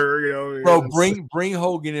corner, Bro, bring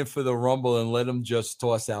Hogan in for the Rumble and let him just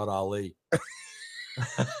toss out Ali.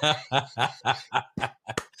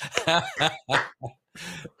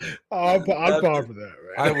 I'd pop for that,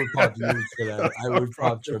 man. I would pop huge for that. I would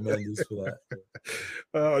pop tremendous for that.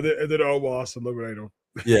 And then Omos eliminate him.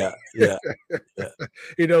 Yeah.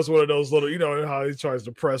 He does one of those little, how he tries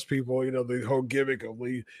to press people, the whole gimmick of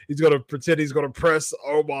he's going to pretend he's going to press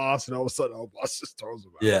Omos, and all of a sudden Omos just throws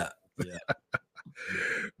him out. Yeah.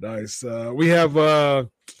 Nice.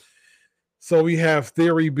 We have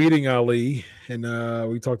Theory beating Ali, and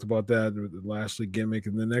we talked about that with the Lashley gimmick.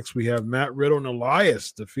 And then next we have Matt Riddle and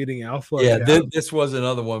Elias defeating Alpha. Yeah, this was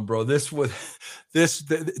another one, bro. During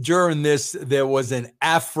this, there was an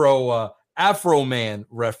Afro Man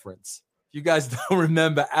reference. You guys don't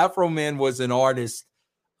remember? Afro Man was an artist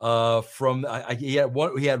from he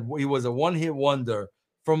was a one-hit wonder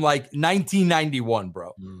from like 1991,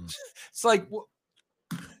 bro. It's like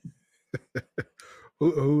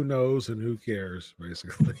who knows and who cares,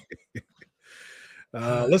 basically.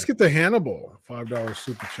 Let's get to Hannibal, $5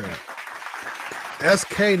 super chat.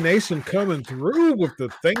 SK Nation coming through with the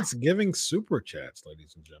Thanksgiving super chats,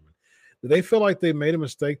 ladies and gentlemen. Do they feel like they made a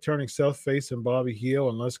mistake turning Seth Face and Bobby heel?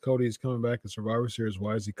 Unless Cody is coming back in Survivor Series,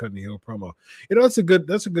 why is he cutting the heel promo? That's a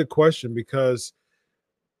good question, because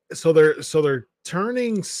so they're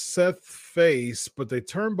turning Seth Face, but they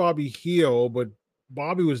turned Bobby heel, but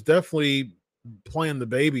Bobby was definitely playing the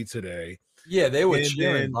baby today. Yeah, they were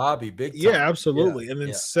cheering Bobby big time. Yeah, absolutely. And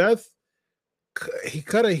then Seth, he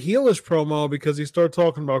cut a heelish promo because he started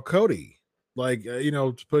talking about Cody,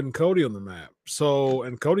 putting Cody on the map. So,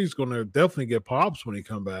 and Cody's going to definitely get pops when he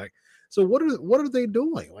come back. So what are they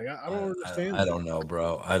doing? I don't understand. I don't know,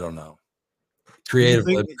 bro. I don't know. Creative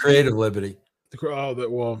liberty. I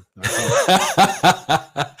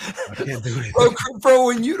can't do anything. Bro,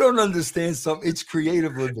 when you don't understand something, it's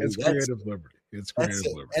creative liberty. It's creative liberty.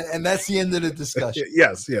 And that's the end of the discussion.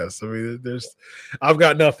 Yes. I mean, I've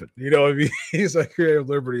got nothing. He's like creative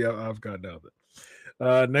liberty. I've got nothing.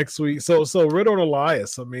 Next week. So Riddle and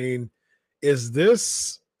Elias. I mean, is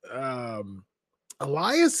this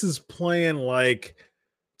Elias is playing like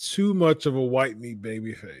too much of a white meat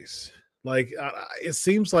baby face. It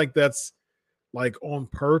seems like that's like on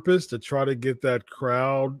purpose to try to get that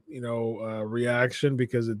crowd, reaction,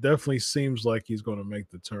 because it definitely seems like he's going to make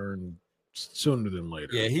the turn sooner than later.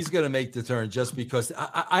 Yeah, he's going to make the turn just because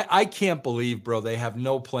I can't believe, bro, they have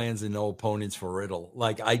no plans and no opponents for Riddle.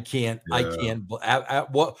 Like I can't.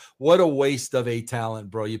 What a waste of a talent,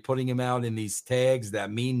 bro. You're putting him out in these tags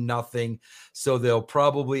that mean nothing. So they'll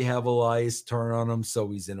probably have Elias turn on him, so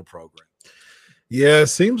he's in a program. Yeah, it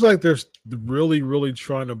seems like they're really, really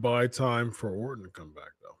trying to buy time for Orton to come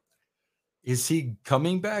back, though. Is he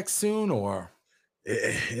coming back soon or?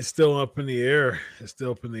 It's still up in the air. It's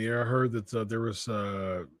still up in the air. I heard that there was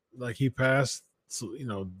like he passed. So, you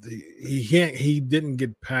know, he didn't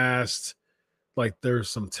get past. Like there's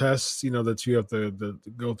some tests, you know, that you have to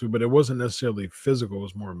go through, but it wasn't necessarily physical. It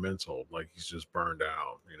was more mental. Like he's just burned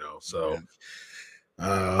out, you know. So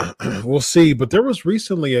we'll see. But there was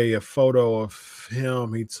recently a photo of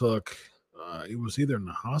him he took. It was either in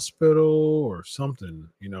the hospital or something,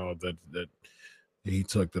 you know, that he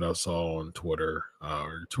took that I saw on Twitter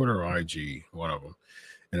or IG, one of them,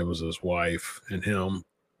 and it was his wife and him.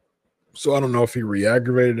 So I don't know if he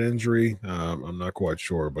re-aggravated injury. I'm not quite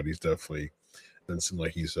sure, but he's definitely doesn't seem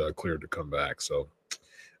like he's cleared to come back. So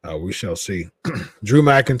we shall see. Drew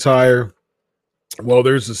McIntyre. Well,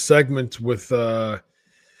 there's a segment with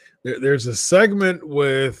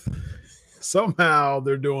somehow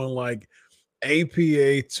they're doing like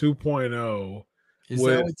APA 2.0. Is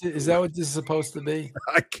that what this is supposed to be?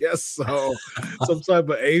 I guess so. Some type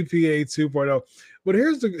of APA 2.0. But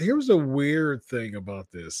here's the weird thing about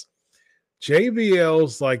this.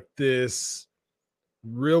 JBL's like this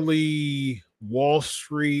really Wall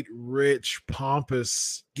Street rich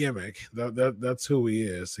pompous gimmick. That's who he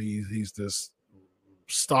is. He's this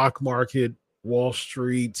stock market Wall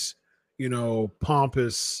Street, you know,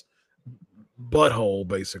 pompous butthole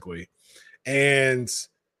basically. And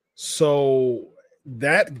so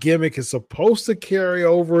that gimmick is supposed to carry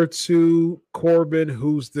over to Corbin,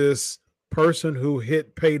 who's this person who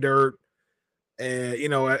hit pay dirt and, you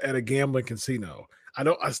know, at a gambling casino.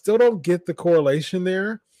 I still don't get the correlation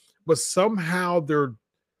there, but somehow they're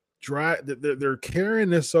carrying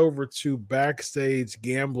this over to backstage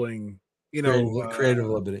gambling, you know, creative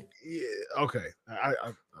liberty. Yeah, okay.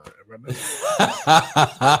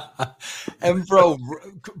 And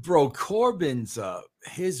bro, Corbin's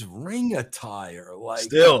his ring attire, like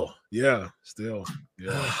still, yeah. Oh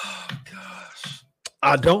gosh.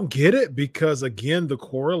 I don't get it because again, the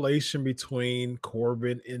correlation between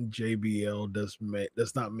Corbin and JBL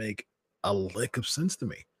does not make a lick of sense to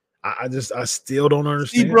me. I still don't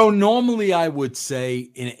understand. See, bro, normally I would say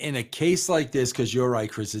in a case like this, because you're right,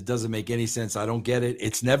 Chris, it doesn't make any sense. I don't get it.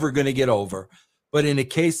 It's never going to get over. But in a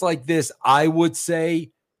case like this, I would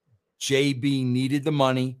say JB needed the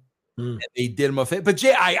money. And they did him a favor. But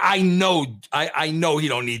I know he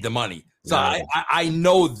don't need the money. So yeah. I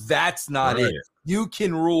know that's not it. You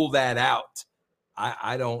can rule that out.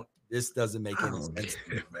 I don't. This doesn't make any sense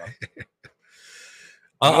to me, bro.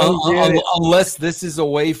 Unless this is a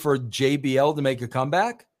way for JBL to make a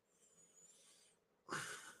comeback.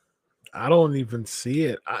 I don't even see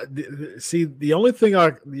it. The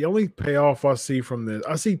only payoff I see from this,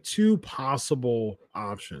 I see two possible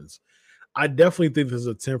options. I definitely think this is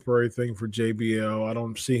a temporary thing for JBL. I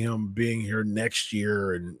don't see him being here next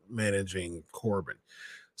year and managing Corbin.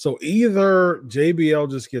 So either JBL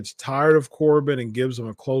just gets tired of Corbin and gives him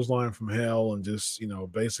a clothesline from hell and just, you know,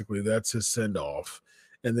 basically that's his send off.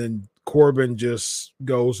 And then Corbin just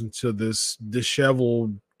goes into this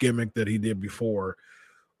disheveled gimmick that he did before.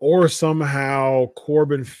 Or somehow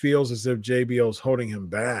Corbin feels as if JBL is holding him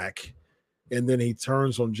back. And then he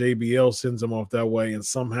turns on JBL, sends him off that way. And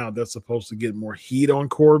somehow that's supposed to get more heat on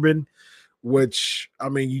Corbin, which, I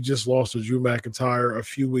mean, you just lost to Drew McIntyre a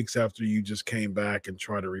few weeks after you just came back and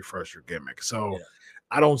tried to refresh your gimmick. So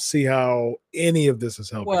I don't see how any of this is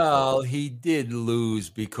helping. Well, Corbin. He did lose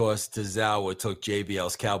because Tozawa took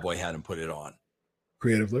JBL's cowboy hat and put it on.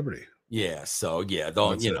 Creative liberty. Yeah, so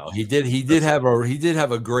he did have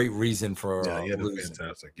a great reason for losing.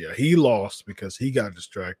 Fantastic. Yeah, he lost because he got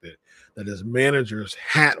distracted that his manager's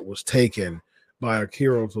hat was taken by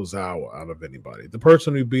Akira Tozawa out of anybody. The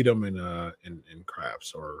person who beat him in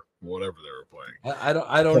craps or whatever they were playing. I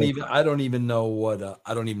don't even know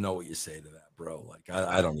what you say to that, bro. Like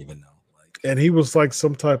I don't even know. And he was like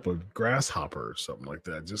some type of grasshopper or something like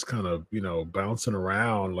that, just kind of, you know, bouncing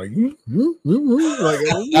around like, like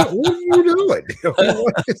what are you doing?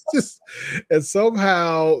 It's just, and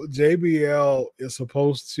somehow JBL is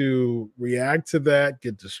supposed to react to that,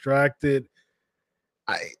 get distracted.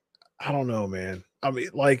 I don't know, man. I mean,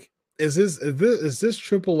 like, is this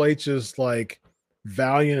Triple H's like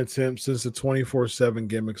valiant attempt since the 24/7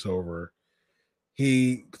 gimmick's over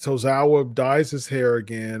Tozawa dyes his hair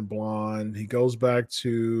again blonde. He goes back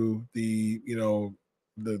to the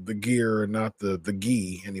the gear and not the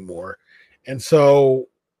gi anymore. And so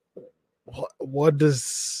what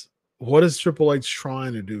is Triple H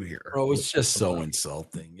trying to do here? Bro, it's just so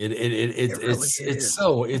insulting. It's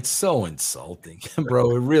so insulting,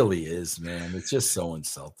 bro. It really is, man. It's just so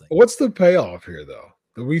insulting. What's the payoff here, though?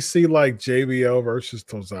 Do we see like JBL versus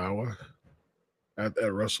Tozawa at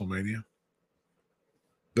WrestleMania?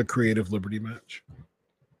 The Creative Liberty match?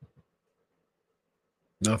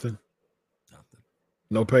 Nothing.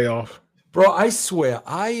 No payoff. Bro, I swear,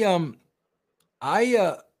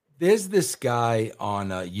 there's this guy on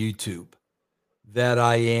YouTube that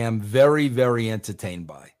I am very, very entertained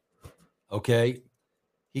by. Okay.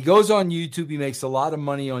 He goes on YouTube. He makes a lot of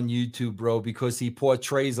money on YouTube, bro, because he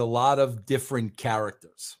portrays a lot of different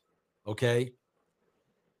characters. Okay.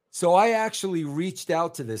 So I actually reached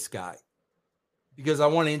out to this guy because I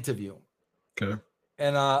want to interview him. Okay.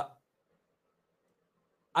 And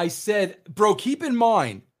I said, bro, keep in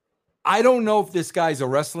mind, I don't know if this guy's a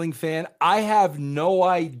wrestling fan. I have no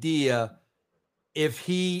idea if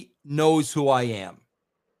he knows who I am.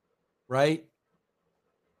 Right?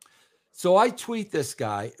 So I tweet this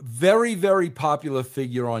guy, very, very popular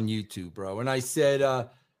figure on YouTube, bro. And I said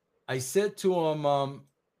to him,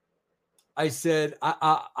 I said,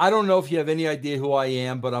 I don't know if you have any idea who I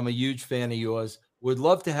am, but I'm a huge fan of yours. Would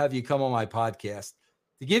love to have you come on my podcast.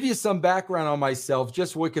 To give you some background on myself,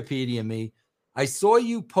 just Wikipedia me. I saw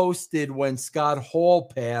you posted when Scott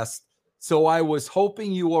Hall passed, so I was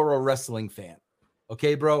hoping you were a wrestling fan.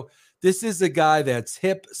 Okay, bro? This is a guy that's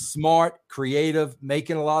hip, smart, creative,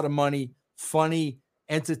 making a lot of money, funny,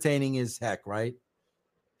 entertaining as heck, right?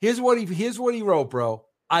 Here's what he wrote, bro.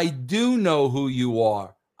 I do know who you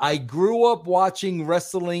are. I grew up watching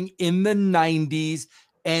wrestling in the 90s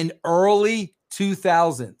and early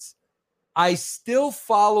 2000s. I still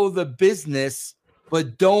follow the business,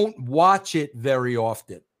 but don't watch it very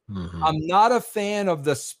often. Mm-hmm. I'm not a fan of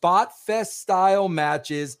the spot fest style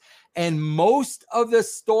matches, and most of the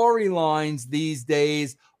storylines these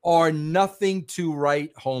days are nothing to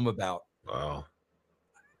write home about. Wow.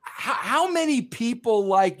 How many people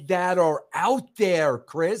like that are out there,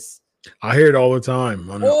 Chris? I hear it all the time.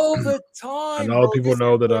 All the time. And all people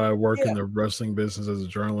know that I work in the wrestling business as a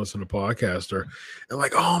journalist and a podcaster. And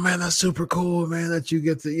like, oh man, that's super cool, man, that you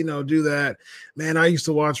get to, do that. Man, I used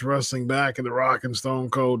to watch wrestling back in the Rock and Stone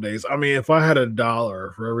Cold days. I mean, if I had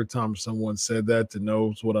 $1 for every time someone said that to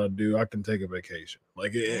know what I do, I can take a vacation.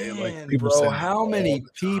 Like, man, like people bro, say how many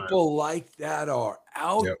people like that are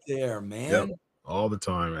out there, man? Yep. All the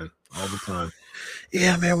time, man. All the time.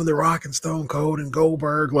 Yeah, man, when the Rock and Stone Cold and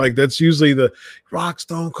Goldberg, like that's usually the Rock,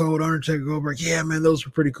 Stone Cold, Undertaker, Goldberg. Yeah, man, those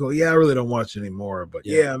were pretty cool. Yeah, I really don't watch it anymore, but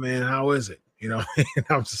yeah, man, how is it?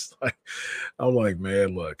 I'm like,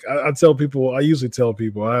 man, look, I usually tell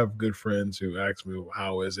people, I have good friends who ask me,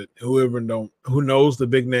 how is it? Who knows the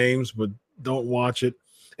big names, but don't watch it.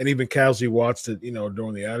 And even casually watched it,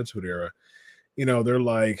 during the Attitude Era. They're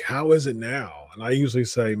like, how is it now? And I usually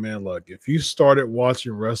say, man, look, if you started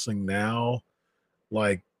watching wrestling now,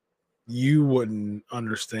 like you wouldn't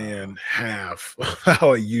understand half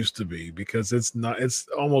how it used to be, because it's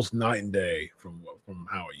almost night and day from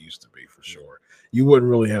how it used to be, for sure. You wouldn't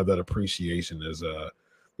really have that appreciation as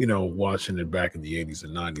watching it back in the 80s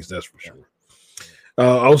and 90s, that's for sure.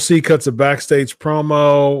 OC cuts a backstage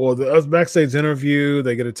promo or the backstage interview.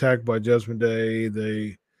 They get attacked by Judgment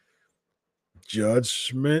Day.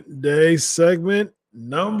 Judgment Day segment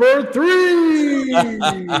number 3.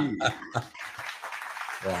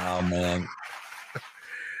 Wow, man.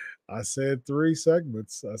 I said 3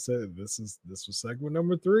 segments. I said this was segment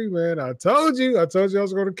number 3, man. I told you I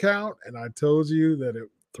was going to count, and I told you that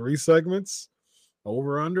 3 segments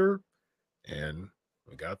over under, and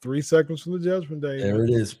we got 3 segments from the Judgment Day. There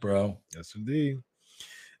it is, bro. Yes, indeed.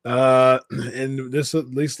 And this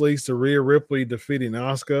at least leads to Rhea Ripley defeating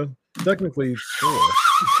Asuka. Technically 4.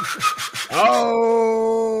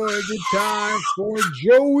 Oh, it's time for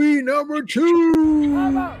Joey number 2.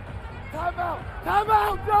 Time out,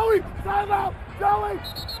 Joey. Time out, Joey.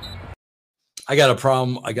 I got a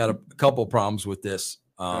problem. I got a couple problems with this.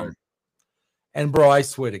 And bro, I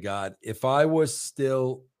swear to God, if I was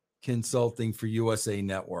still consulting for USA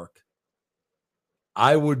Network,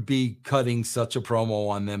 I would be cutting such a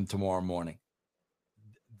promo on them tomorrow morning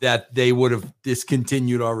that they would have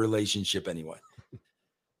discontinued our relationship anyway.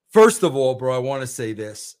 First of all, bro, I want to say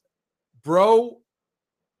this. Bro,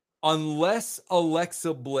 unless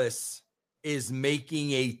Alexa Bliss is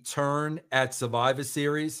making a turn at Survivor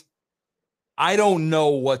Series, I don't know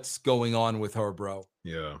what's going on with her, bro.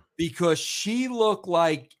 Yeah. Because she looked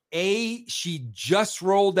like she just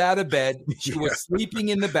rolled out of bed. She was sleeping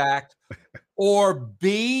in the back. Or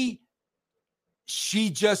B, she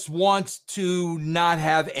just wants to not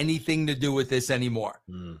have anything to do with this anymore.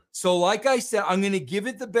 So like I said, I'm going to give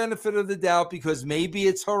it the benefit of the doubt because maybe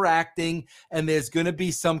it's her acting and there's going to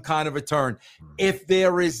be some kind of a turn. If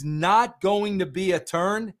there is not going to be a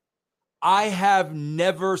turn, I have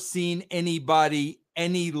never seen anybody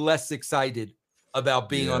any less excited about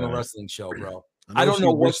being on a wrestling show, bro. I don't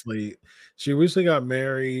know what. She recently got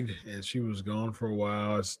married and she was gone for a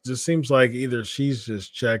while. It just seems like either she's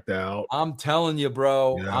just checked out. I'm telling you,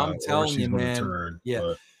 bro. I'm telling you, man.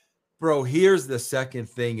 Yeah. Bro, here's the second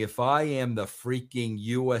thing. If I am the freaking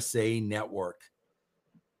USA Network,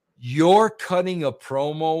 you're cutting a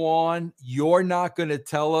promo on, you're not going to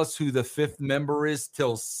tell us who the fifth member is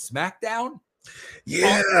till SmackDown?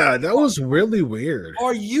 Yeah, that was really weird.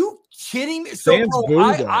 Are you kidding me? So, bro,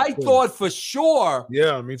 I thought for sure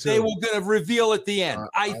me too. They were going to reveal at the end.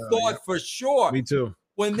 I thought for sure. Me too.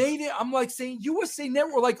 When they did, I'm like saying USA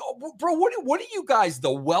Network, like, oh, bro, what are you guys,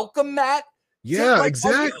 the welcome mat? Yeah, like,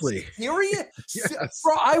 exactly. Serious? Yes.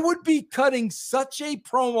 Bro, I would be cutting such a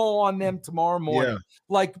promo on them tomorrow morning. Yeah.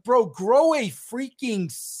 Like, bro, grow a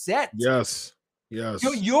freaking set. Yes. Yes.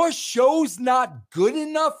 Your show's not good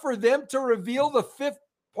enough for them to reveal the fifth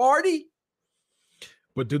party?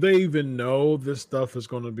 But do they even know this stuff is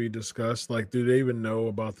going to be discussed? Like, do they even know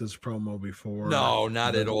about this promo before? No,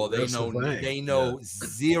 not at all. They know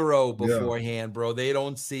zero beforehand, bro. They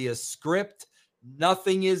don't see a script.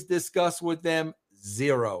 Nothing is discussed with them.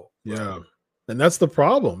 Zero. Bro. Yeah. And that's the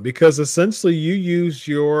problem because essentially you use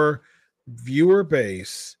your viewer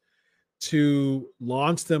base to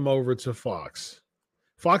launch them over to Fox.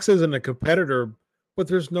 Fox isn't a competitor, but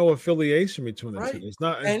there's no affiliation between them. Right. It's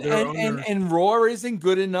not, and Raw isn't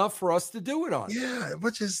good enough for us to do it on. Yeah,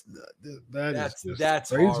 which is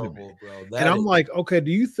that's horrible, bro. And I'm like, okay,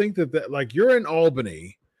 do you think that like you're in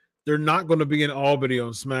Albany? They're not going to be in Albany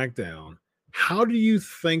on SmackDown. How do you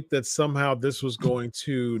think that somehow this was going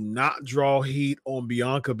to not draw heat on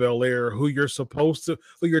Bianca Belair, who you're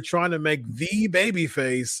trying to make the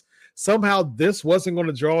babyface? Somehow this wasn't going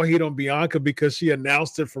to draw heat on Bianca because she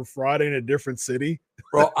announced it for Friday in a different city.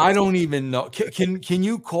 Bro, I don't even know. Can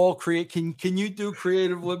you call can you do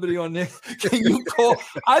creative liberty on this? Can you call?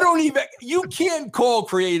 You can't call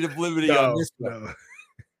creative liberty on this. No.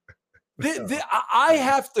 I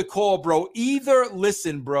have to call, bro. Either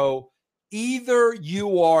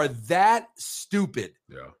you are that stupid,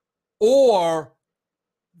 or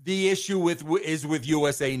the issue is with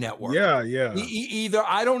USA Network. Yeah. Either,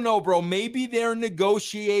 I don't know, bro. Maybe they're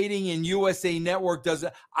negotiating and USA Network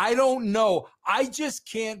doesn't. I don't know. I just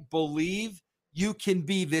can't believe you can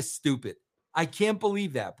be this stupid. I can't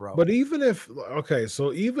believe that, bro. But even if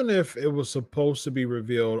it was supposed to be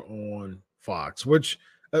revealed on Fox, which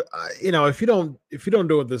if you don't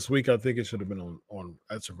do it this week, I think it should have been on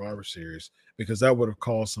at Survivor Series because that would have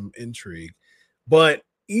caused some intrigue. But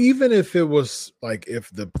even if it was like, if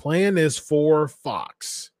the plan is for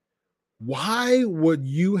Fox, why would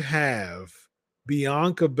you have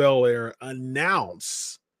Bianca Belair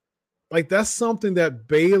announce? Like, that's something that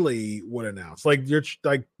Bayley would announce. Like,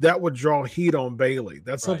 that would draw heat on Bayley.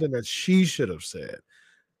 That's something that she should have said.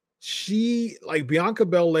 Bianca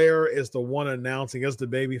Belair is the one announcing as the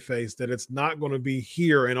babyface that it's not going to be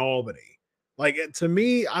here in Albany. Like, to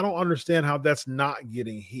me, I don't understand how that's not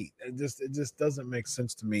getting heat. It just doesn't make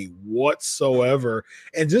sense to me whatsoever.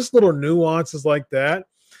 And just little nuances like that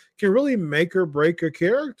can really make or break a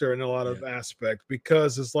character in a lot of aspects,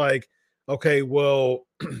 because it's like, okay, well,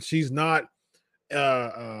 she's not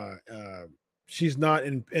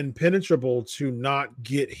impenetrable to not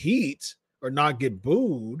get heat or not get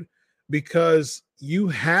booed, because you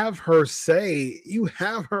have her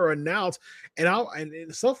announce,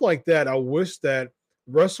 and stuff like that. I wish that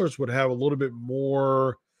wrestlers would have a little bit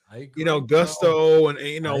more, gusto, and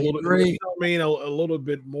a little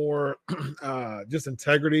bit more just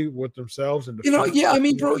integrity with themselves. And bro.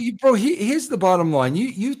 Here's the bottom line.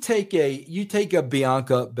 You take a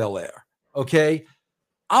Bianca Belair, okay?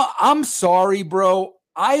 I'm sorry, bro.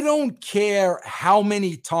 I don't care how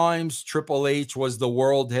many times Triple H was the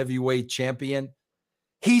world heavyweight champion.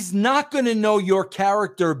 He's not going to know your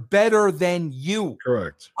character better than you.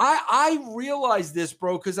 Correct. I realize this,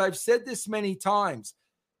 bro, because I've said this many times.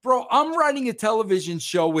 Bro, I'm writing a television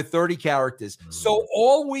show with 30 characters. So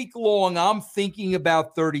all week long, I'm thinking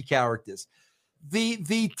about 30 characters.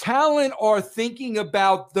 The talent are thinking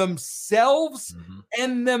about themselves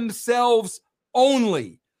and themselves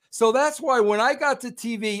only. So that's why when I got to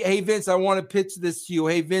TV, hey, Vince, I want to pitch this to you.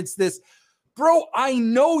 Hey, Vince, this. Bro, I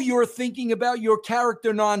know you're thinking about your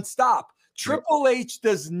character nonstop. Triple H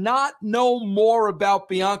does not know more about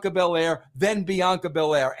Bianca Belair than Bianca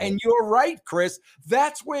Belair. And you're right, Chris.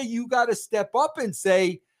 That's where you got to step up and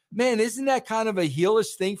say, man, isn't that kind of a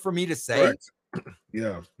heelish thing for me to say? Correct.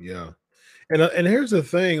 Yeah, yeah. And here's the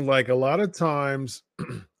thing, like a lot of times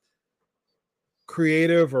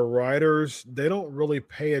creative or writers, they don't really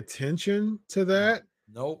pay attention to that.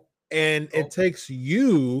 Nope. And it takes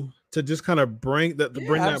you to just kind of bring that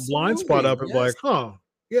blind spot up and be like, huh,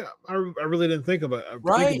 yeah, I really didn't think about it.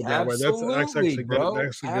 Right. Think that way. That's actually bro. Good.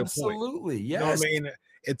 That's a good point. Absolutely. Yes. You know what I mean?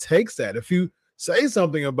 It takes that. If you say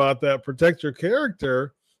something about that, protect your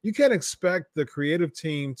character, you can't expect the creative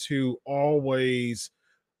team to always,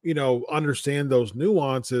 understand those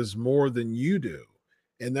nuances more than you do.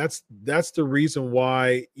 And that's the reason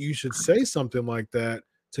why you should say something like that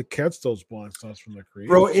to catch those blind spots from the creator.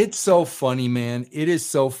 Bro, it's so funny, man. It is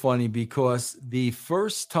so funny because the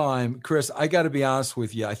first time, Chris, I got to be honest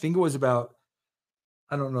with you. I think it was about,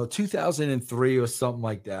 2003 or something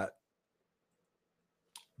like that.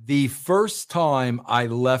 The first time I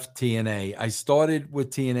left TNA, I started with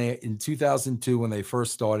TNA in 2002 when they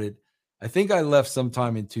first started. I think I left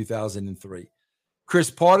sometime in 2003.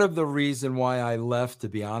 Chris, part of the reason why I left, to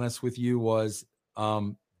be honest with you, was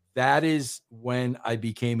that is when I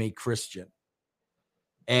became a Christian.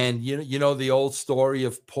 And you know the old story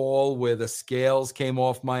of Paul where the scales came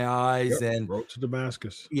off my eyes and wrote to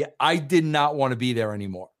Damascus. Yeah, I did not want to be there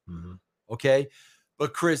anymore. Mm-hmm. Okay.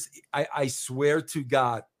 But Chris, I swear to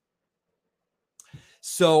God.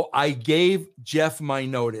 So I gave Jeff my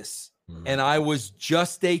notice, and I was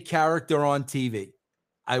just a character on TV.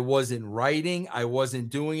 I wasn't writing. I wasn't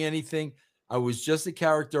doing anything. I was just a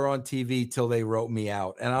character on TV till they wrote me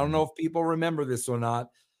out. And I don't know if people remember this or not,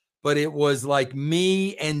 but it was like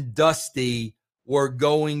me and Dusty were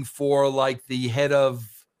going for like the head of,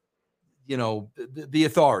 the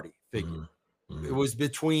authority figure. It was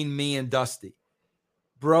between me and Dusty.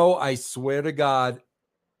 Bro, I swear to God,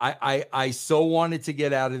 I so wanted to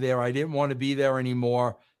get out of there. I didn't want to be there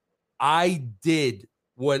anymore. I did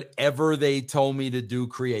whatever they told me to do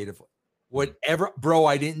creatively. Whatever, bro,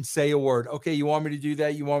 I didn't say a word. Okay, you want me to do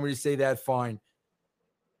that? You want me to say that? Fine.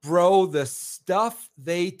 Bro, the stuff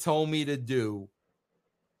they told me to do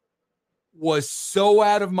was so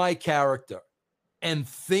out of my character, and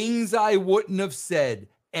things I wouldn't have said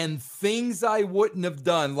and things I wouldn't have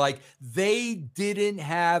done. Like they didn't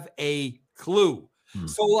have a clue.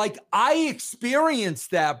 So like I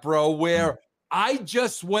experienced that, bro, where I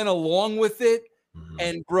just went along with it.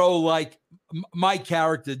 And bro, like my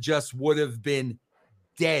character just would have been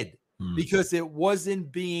dead because it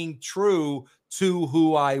wasn't being true to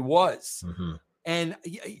who I was. And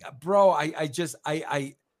bro, I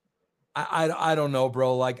don't know,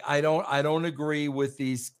 bro. Like I don't agree with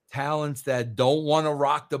these talents that don't want to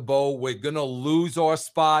rock the boat. We're going to lose our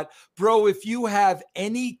spot. Bro, if you have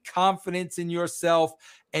any confidence in yourself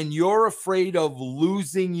and you're afraid of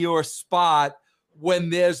losing your spot when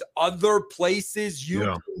there's other places you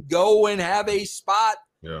can go and have a spot,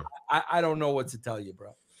 I don't know what to tell you,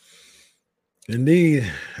 bro.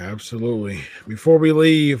 Indeed. Absolutely. Before we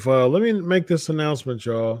leave, let me make this announcement,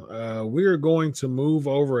 y'all. We are going to move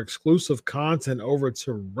over exclusive content over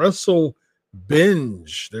to Wrestle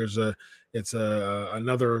Binge. It's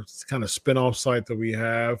another kind of spin-off site that we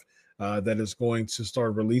have that is going to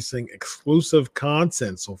start releasing exclusive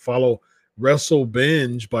content. So follow Wrestle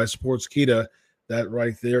Binge by Sportskeeda. That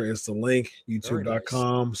right there is the link,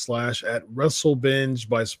 youtube.com/@WrestleBinge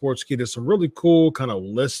by Sportskeeda. Some really cool kind of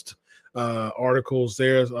list articles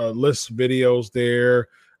there, list videos there,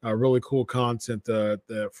 really cool content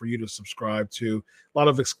for you to subscribe to. A lot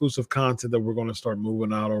of exclusive content that we're going to start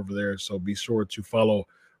moving out over there. So be sure to follow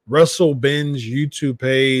Wrestle Binge YouTube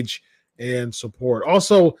page and support.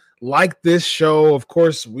 Also, like this show, of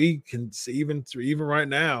course, we can see even right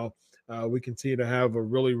now, we continue to have a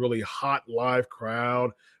really, really hot live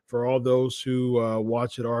crowd. For all those who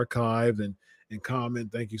watch it archived and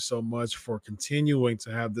comment, thank you so much for continuing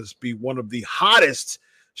to have this be one of the hottest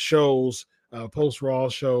shows, post-Raw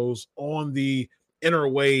shows on the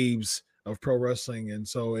interwaves of pro wrestling. And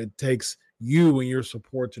so it takes you and your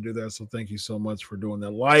support to do that. So thank you so much for doing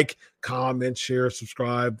that. Like, comment, share,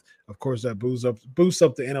 subscribe. Of course, that boosts up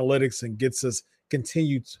the analytics and gets us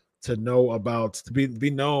continued to know about, to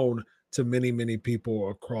be known to many, many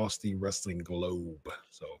people across the wrestling globe.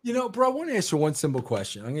 So, bro, I want to ask you one simple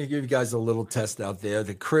question. I'm going to give you guys a little test out there.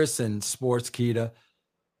 The Chris and Sportskeeda.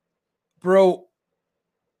 Bro,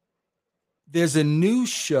 there's a new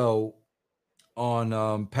show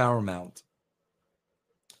on Paramount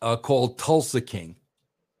called Tulsa King.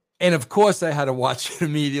 And of course, I had to watch it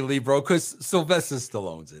immediately, bro, because Sylvester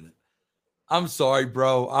Stallone's in it. I'm sorry,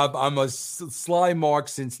 bro. I'm a Sly Mark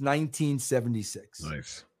since 1976.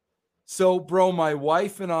 Nice. So, bro, my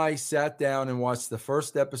wife and I sat down and watched the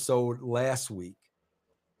first episode last week,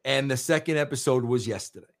 and the second episode was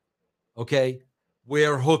yesterday. Okay?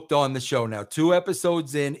 We're hooked on the show now. 2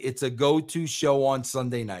 episodes in. It's a go-to show on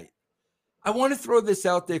Sunday night. I want to throw this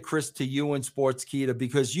out there, Chris, to you and Sportskeeda,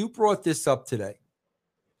 because you brought this up today.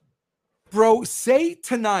 Bro, say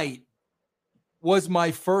tonight was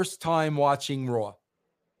my first time watching Raw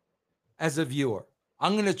as a viewer.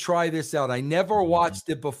 I'm going to try this out. I never watched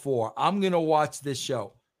it before. I'm going to watch this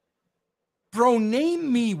show. Bro,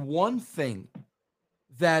 name me one thing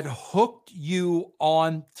that hooked you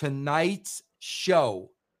on tonight's show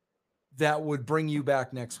that would bring you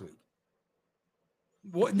back next week.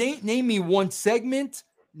 What, name me one segment,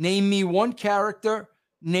 name me one character,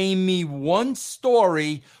 name me one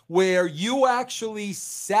story where you actually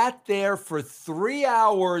sat there for 3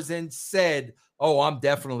 hours and said, oh, I'm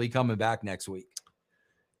definitely coming back next week.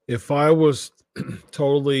 If I was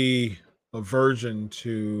totally a virgin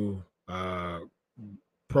to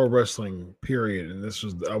pro wrestling, period, and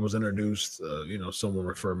I was introduced, someone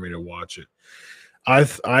referred me to watch it. I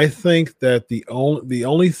think that the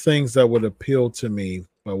only things that would appeal to me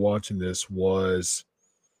by watching this was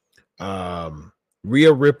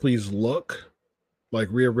Rhea Ripley's look. Like,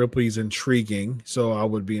 Rhea Ripley's intriguing, so I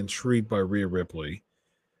would be intrigued by Rhea Ripley.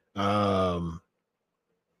 And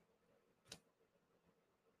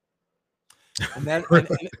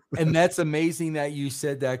that's amazing that you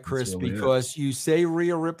said that, Chris, really because you say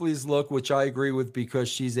Rhea Ripley's look, which I agree with because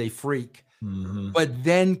she's a freak. Mm-hmm. But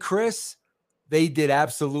then, Chris, they did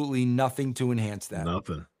absolutely nothing to enhance that.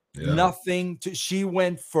 Nothing. Yeah. Nothing. She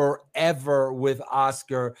went forever with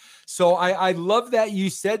Oscar. So I love that you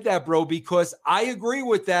said that, bro, because I agree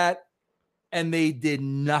with that. And they did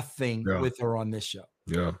nothing with her on this show.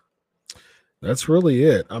 Yeah. That's really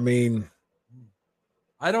it. I mean,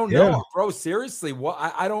 I don't know, bro. Seriously, what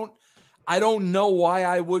I don't know why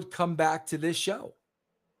I would come back to this show.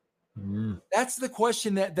 That's the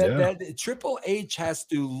question that Triple H has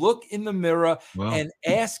to look in the mirror and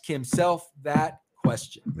ask himself that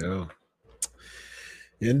question. Yeah.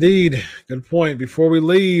 Indeed. Good point. Before we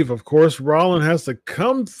leave, of course, Rollins has to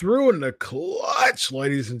come through in the clutch,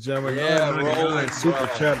 ladies and gentlemen. Rollins, super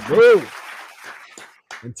chat. Woo!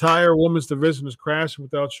 Entire women's division is crashing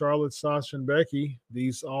without Charlotte, Sasha, and Becky.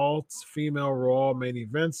 These all-female Raw main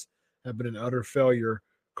events have been an utter failure.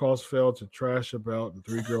 Cross failed to trash about, and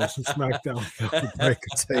 3 girls in SmackDown failed to break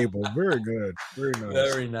a table. Very good. Very nice.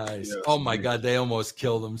 Very nice. Yes, oh, my God. They almost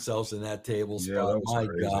killed themselves in that table spot. My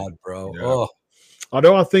crazy. God, bro. Yeah. Oh.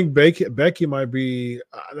 Although I think Becky might be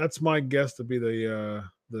that's my guess to be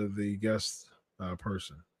the guest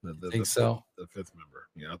person. Think so? The 5th member.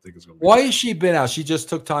 Yeah, I think it's going to be. Why has she been out? She just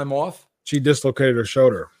took time off? She dislocated her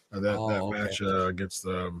shoulder. That match against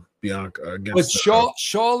Bianca. But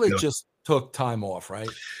Charlotte just took time off, right?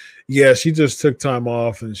 Yeah, she just took time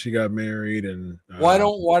off and she got married. And why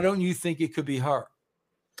don't you think it could be her?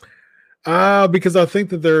 Because I think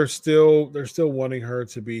that they're still wanting her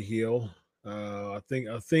to be heel. I think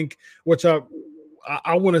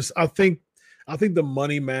the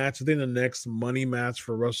money match. I think the next money match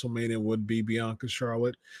for WrestleMania would be Bianca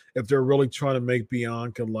Charlotte. If they're really trying to make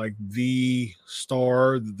Bianca like the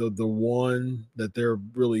star, the one that they're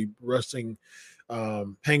really resting,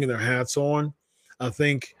 hanging their hats on. I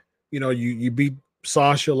think you beat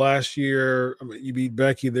Sasha last year. I mean, you beat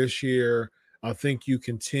Becky this year. I think you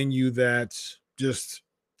continue that just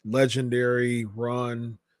legendary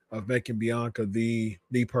run of making Bianca the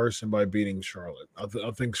person by beating Charlotte.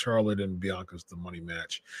 I think Charlotte and Bianca's the money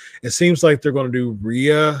match. It seems like they're going to do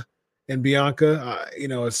Rhea and Bianca.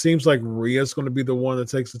 It seems like Rhea's going to be the one that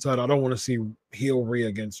takes the title. I don't want to see heel Rhea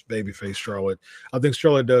against babyface Charlotte. I think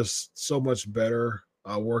Charlotte does so much better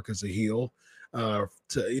work as a heel.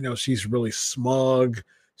 She's really smug.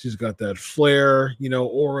 She's got that flair,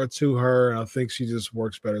 aura to her. And I think she just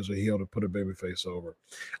works better as a heel to put a babyface over.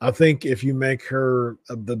 I think if you make her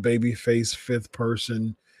the babyface 5th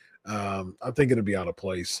person, I think it'll be out of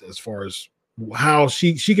place as far as how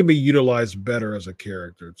she can be utilized better as a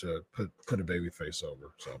character to put a babyface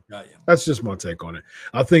over. So that's just my take on it.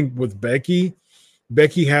 I think with Becky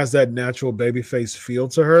has that natural babyface feel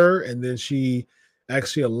to her. And then she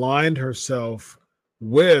actually aligned herself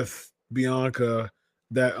with Bianca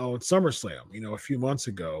that on SummerSlam, a few months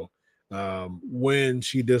ago, when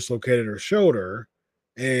she dislocated her shoulder,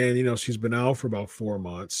 and she's been out for about 4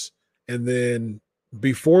 months, and then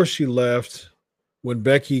before she left when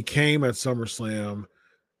Becky came at SummerSlam,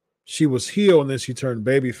 she was heel and then she turned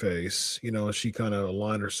babyface, and she kind of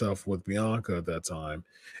aligned herself with Bianca at that time.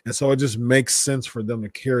 And so it just makes sense for them to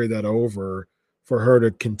carry that over, for her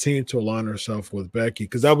to continue to align herself with Becky,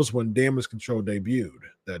 because that was when Damage Control debuted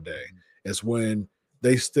that day. It's when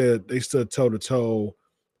they stood toe to toe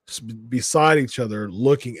beside each other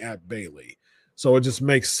looking at Bayley. So it just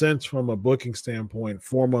makes sense from a booking standpoint.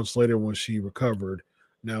 4 months later, when she recovered,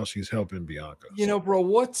 now she's helping Bianca. Bro,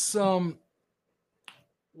 what's the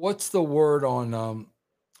word on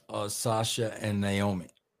Sasha and Naomi?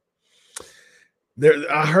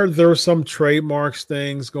 I heard there were some trademarks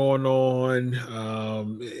things going on.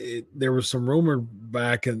 There was some rumor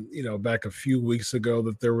back a few weeks ago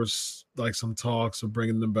that there was like some talks of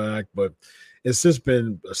bringing them back, but it's just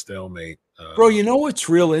been a stalemate. Bro, you know what's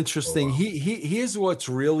real interesting? Here's what's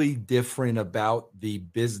really different about the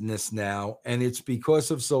business now, and it's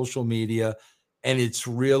because of social media, and it's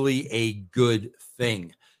really a good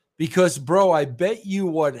thing. Because, bro, I bet you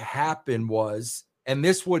what happened was, and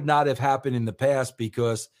this would not have happened in the past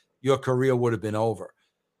because your career would have been over.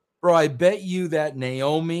 Bro, I bet you that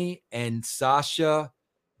Naomi and Sasha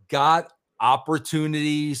got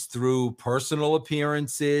opportunities through personal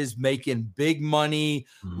appearances, making big money,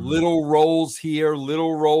 little roles here,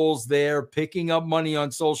 little roles there, picking up money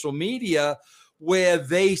on social media, where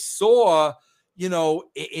they saw,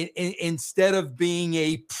 instead of being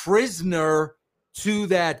a prisoner to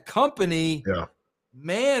that company,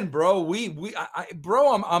 man, bro,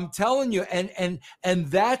 I'm telling you, and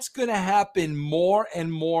that's gonna happen more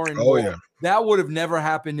and more and more. Yeah. That would have never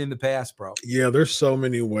happened in the past, bro. Yeah, there's so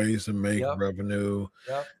many ways to make revenue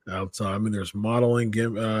outside. I mean, there's modeling,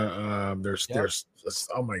 there's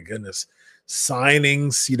oh my goodness,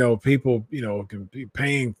 signings. People can be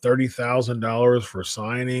paying $30,000 for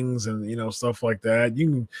signings and stuff like that.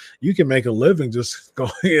 You can make a living just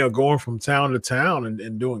going from town to town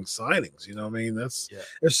and doing signings. I mean, there's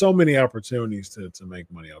so many opportunities to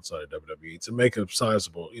make money outside of WWE, to make a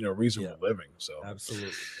sizable reasonable living. So absolutely.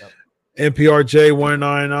 Yep.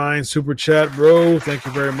 NPRJ199 super chat, bro. Thank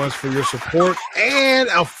you very much for your support, and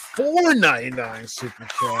a $4.99 super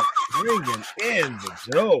chat bringing in the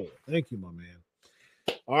dough. Thank you, my man.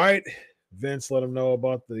 All right, Vince, let them know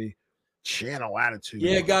about the channel attitude.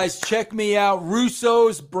 Yeah, guys, check me out,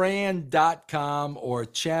 russosbrand.com or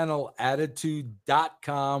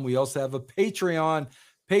channelattitude.com. We also have a Patreon,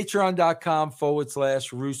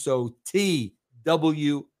 patreon.com/Russo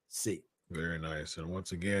TWC. Very nice. And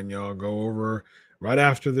once again, y'all go over right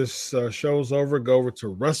after this show's over, go over to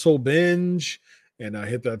Wrestle Binge and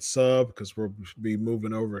hit that sub, because we'll be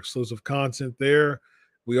moving over exclusive content there.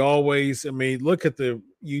 We always, look at the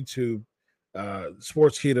YouTube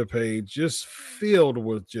Sportskeeda page, just filled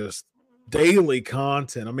with just daily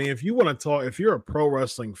content. If you want to talk, if you're a pro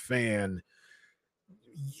wrestling fan,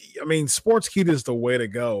 Sportskeeda is the way to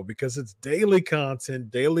go, because it's daily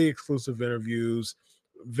content, daily exclusive interviews.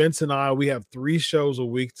 Vince and I, we have 3 shows a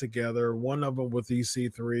week together, one of them with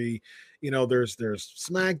EC3. There's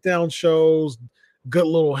SmackDown shows, good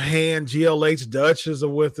little hand. GLH Duchess are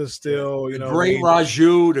with us still. The great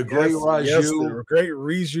Raju, the great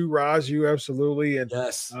Raju, absolutely. And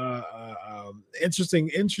yes,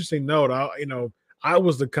 interesting note. I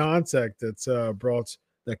was the contact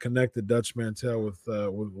that connected Dutch Mantel with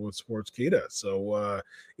Sportskeeda. So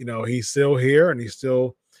he's still here and he's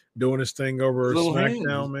still doing his thing over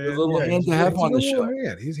SmackDown, man. A little hand to have on the show.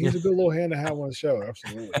 He's a good little hand to have on the show,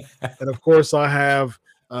 absolutely. And of course, I have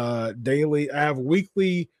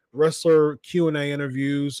weekly wrestler Q&A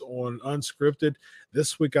interviews on Unscripted.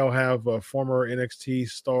 This week I'll have a former NXT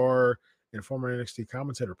star and former NXT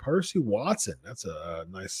commentator Percy Watson. That's a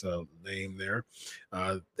nice name there.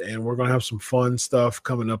 And we're going to have some fun stuff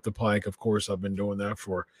coming up the pike. Of course, I've been doing that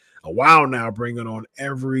for a while now, bringing on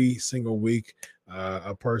every single week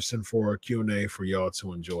a person for a Q&A for y'all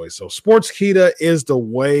to enjoy. So Sportskeeda is the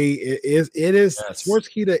way it is. Yes.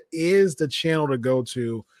 Sportskeeda is the channel to go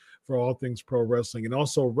to for all things pro wrestling. And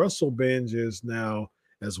also Wrestle Binge is now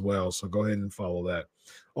as well. So go ahead and follow that.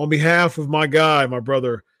 On behalf of my guy, my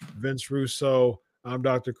brother, Vince Russo, I'm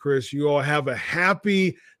Dr. Chris. You all have a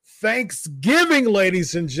happy Thanksgiving,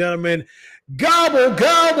 ladies and gentlemen. Gobble,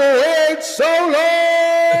 gobble, it's so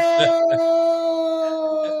long.